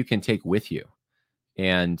something you can take with you.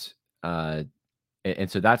 And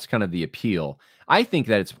so that's kind of the appeal. I think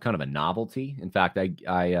that it's kind of a novelty. In fact,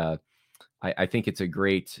 I think it's a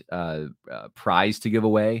great prize to give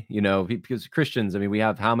away, because Christians, I mean, we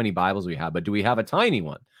have how many Bibles we have, but do we have a tiny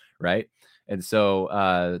one, right? And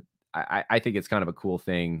so I think it's kind of a cool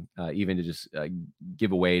thing, even to just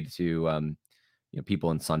give away to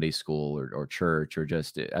people in Sunday school or church, or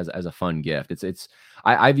just as a fun gift.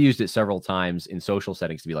 I've used it several times in social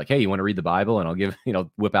settings to be like, hey, you want to read the Bible? And I'll give,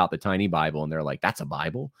 whip out the tiny Bible, and they're like, that's a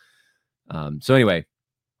Bible. So anyway,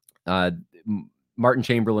 Martin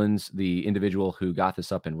Chamberlain's the individual who got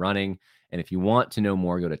this up and running. And if you want to know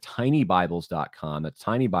more, go to tinybibles.com. That's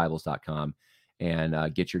tinybibles.com,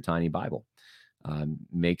 and get your tiny Bible.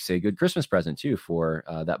 Makes a good Christmas present too for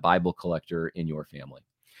that Bible collector in your family.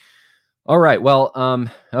 All right. Well,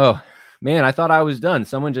 oh man, I thought I was done.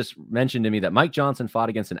 Someone just mentioned to me that Mike Johnson fought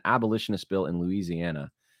against an abolitionist bill in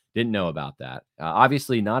Louisiana. Didn't know about that.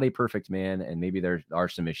 Obviously not a perfect man, and maybe there are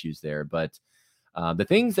some issues there, but the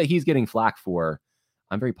things that he's getting flack for,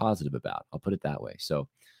 I'm very positive about. I'll put it that way. So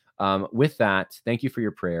with that, thank you for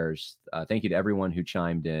your prayers. Thank you to everyone who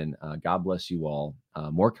chimed in. God bless you all.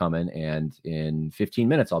 More coming. And in 15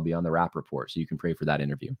 minutes, I'll be on the Wrap Report, so you can pray for that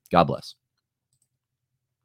interview. God bless.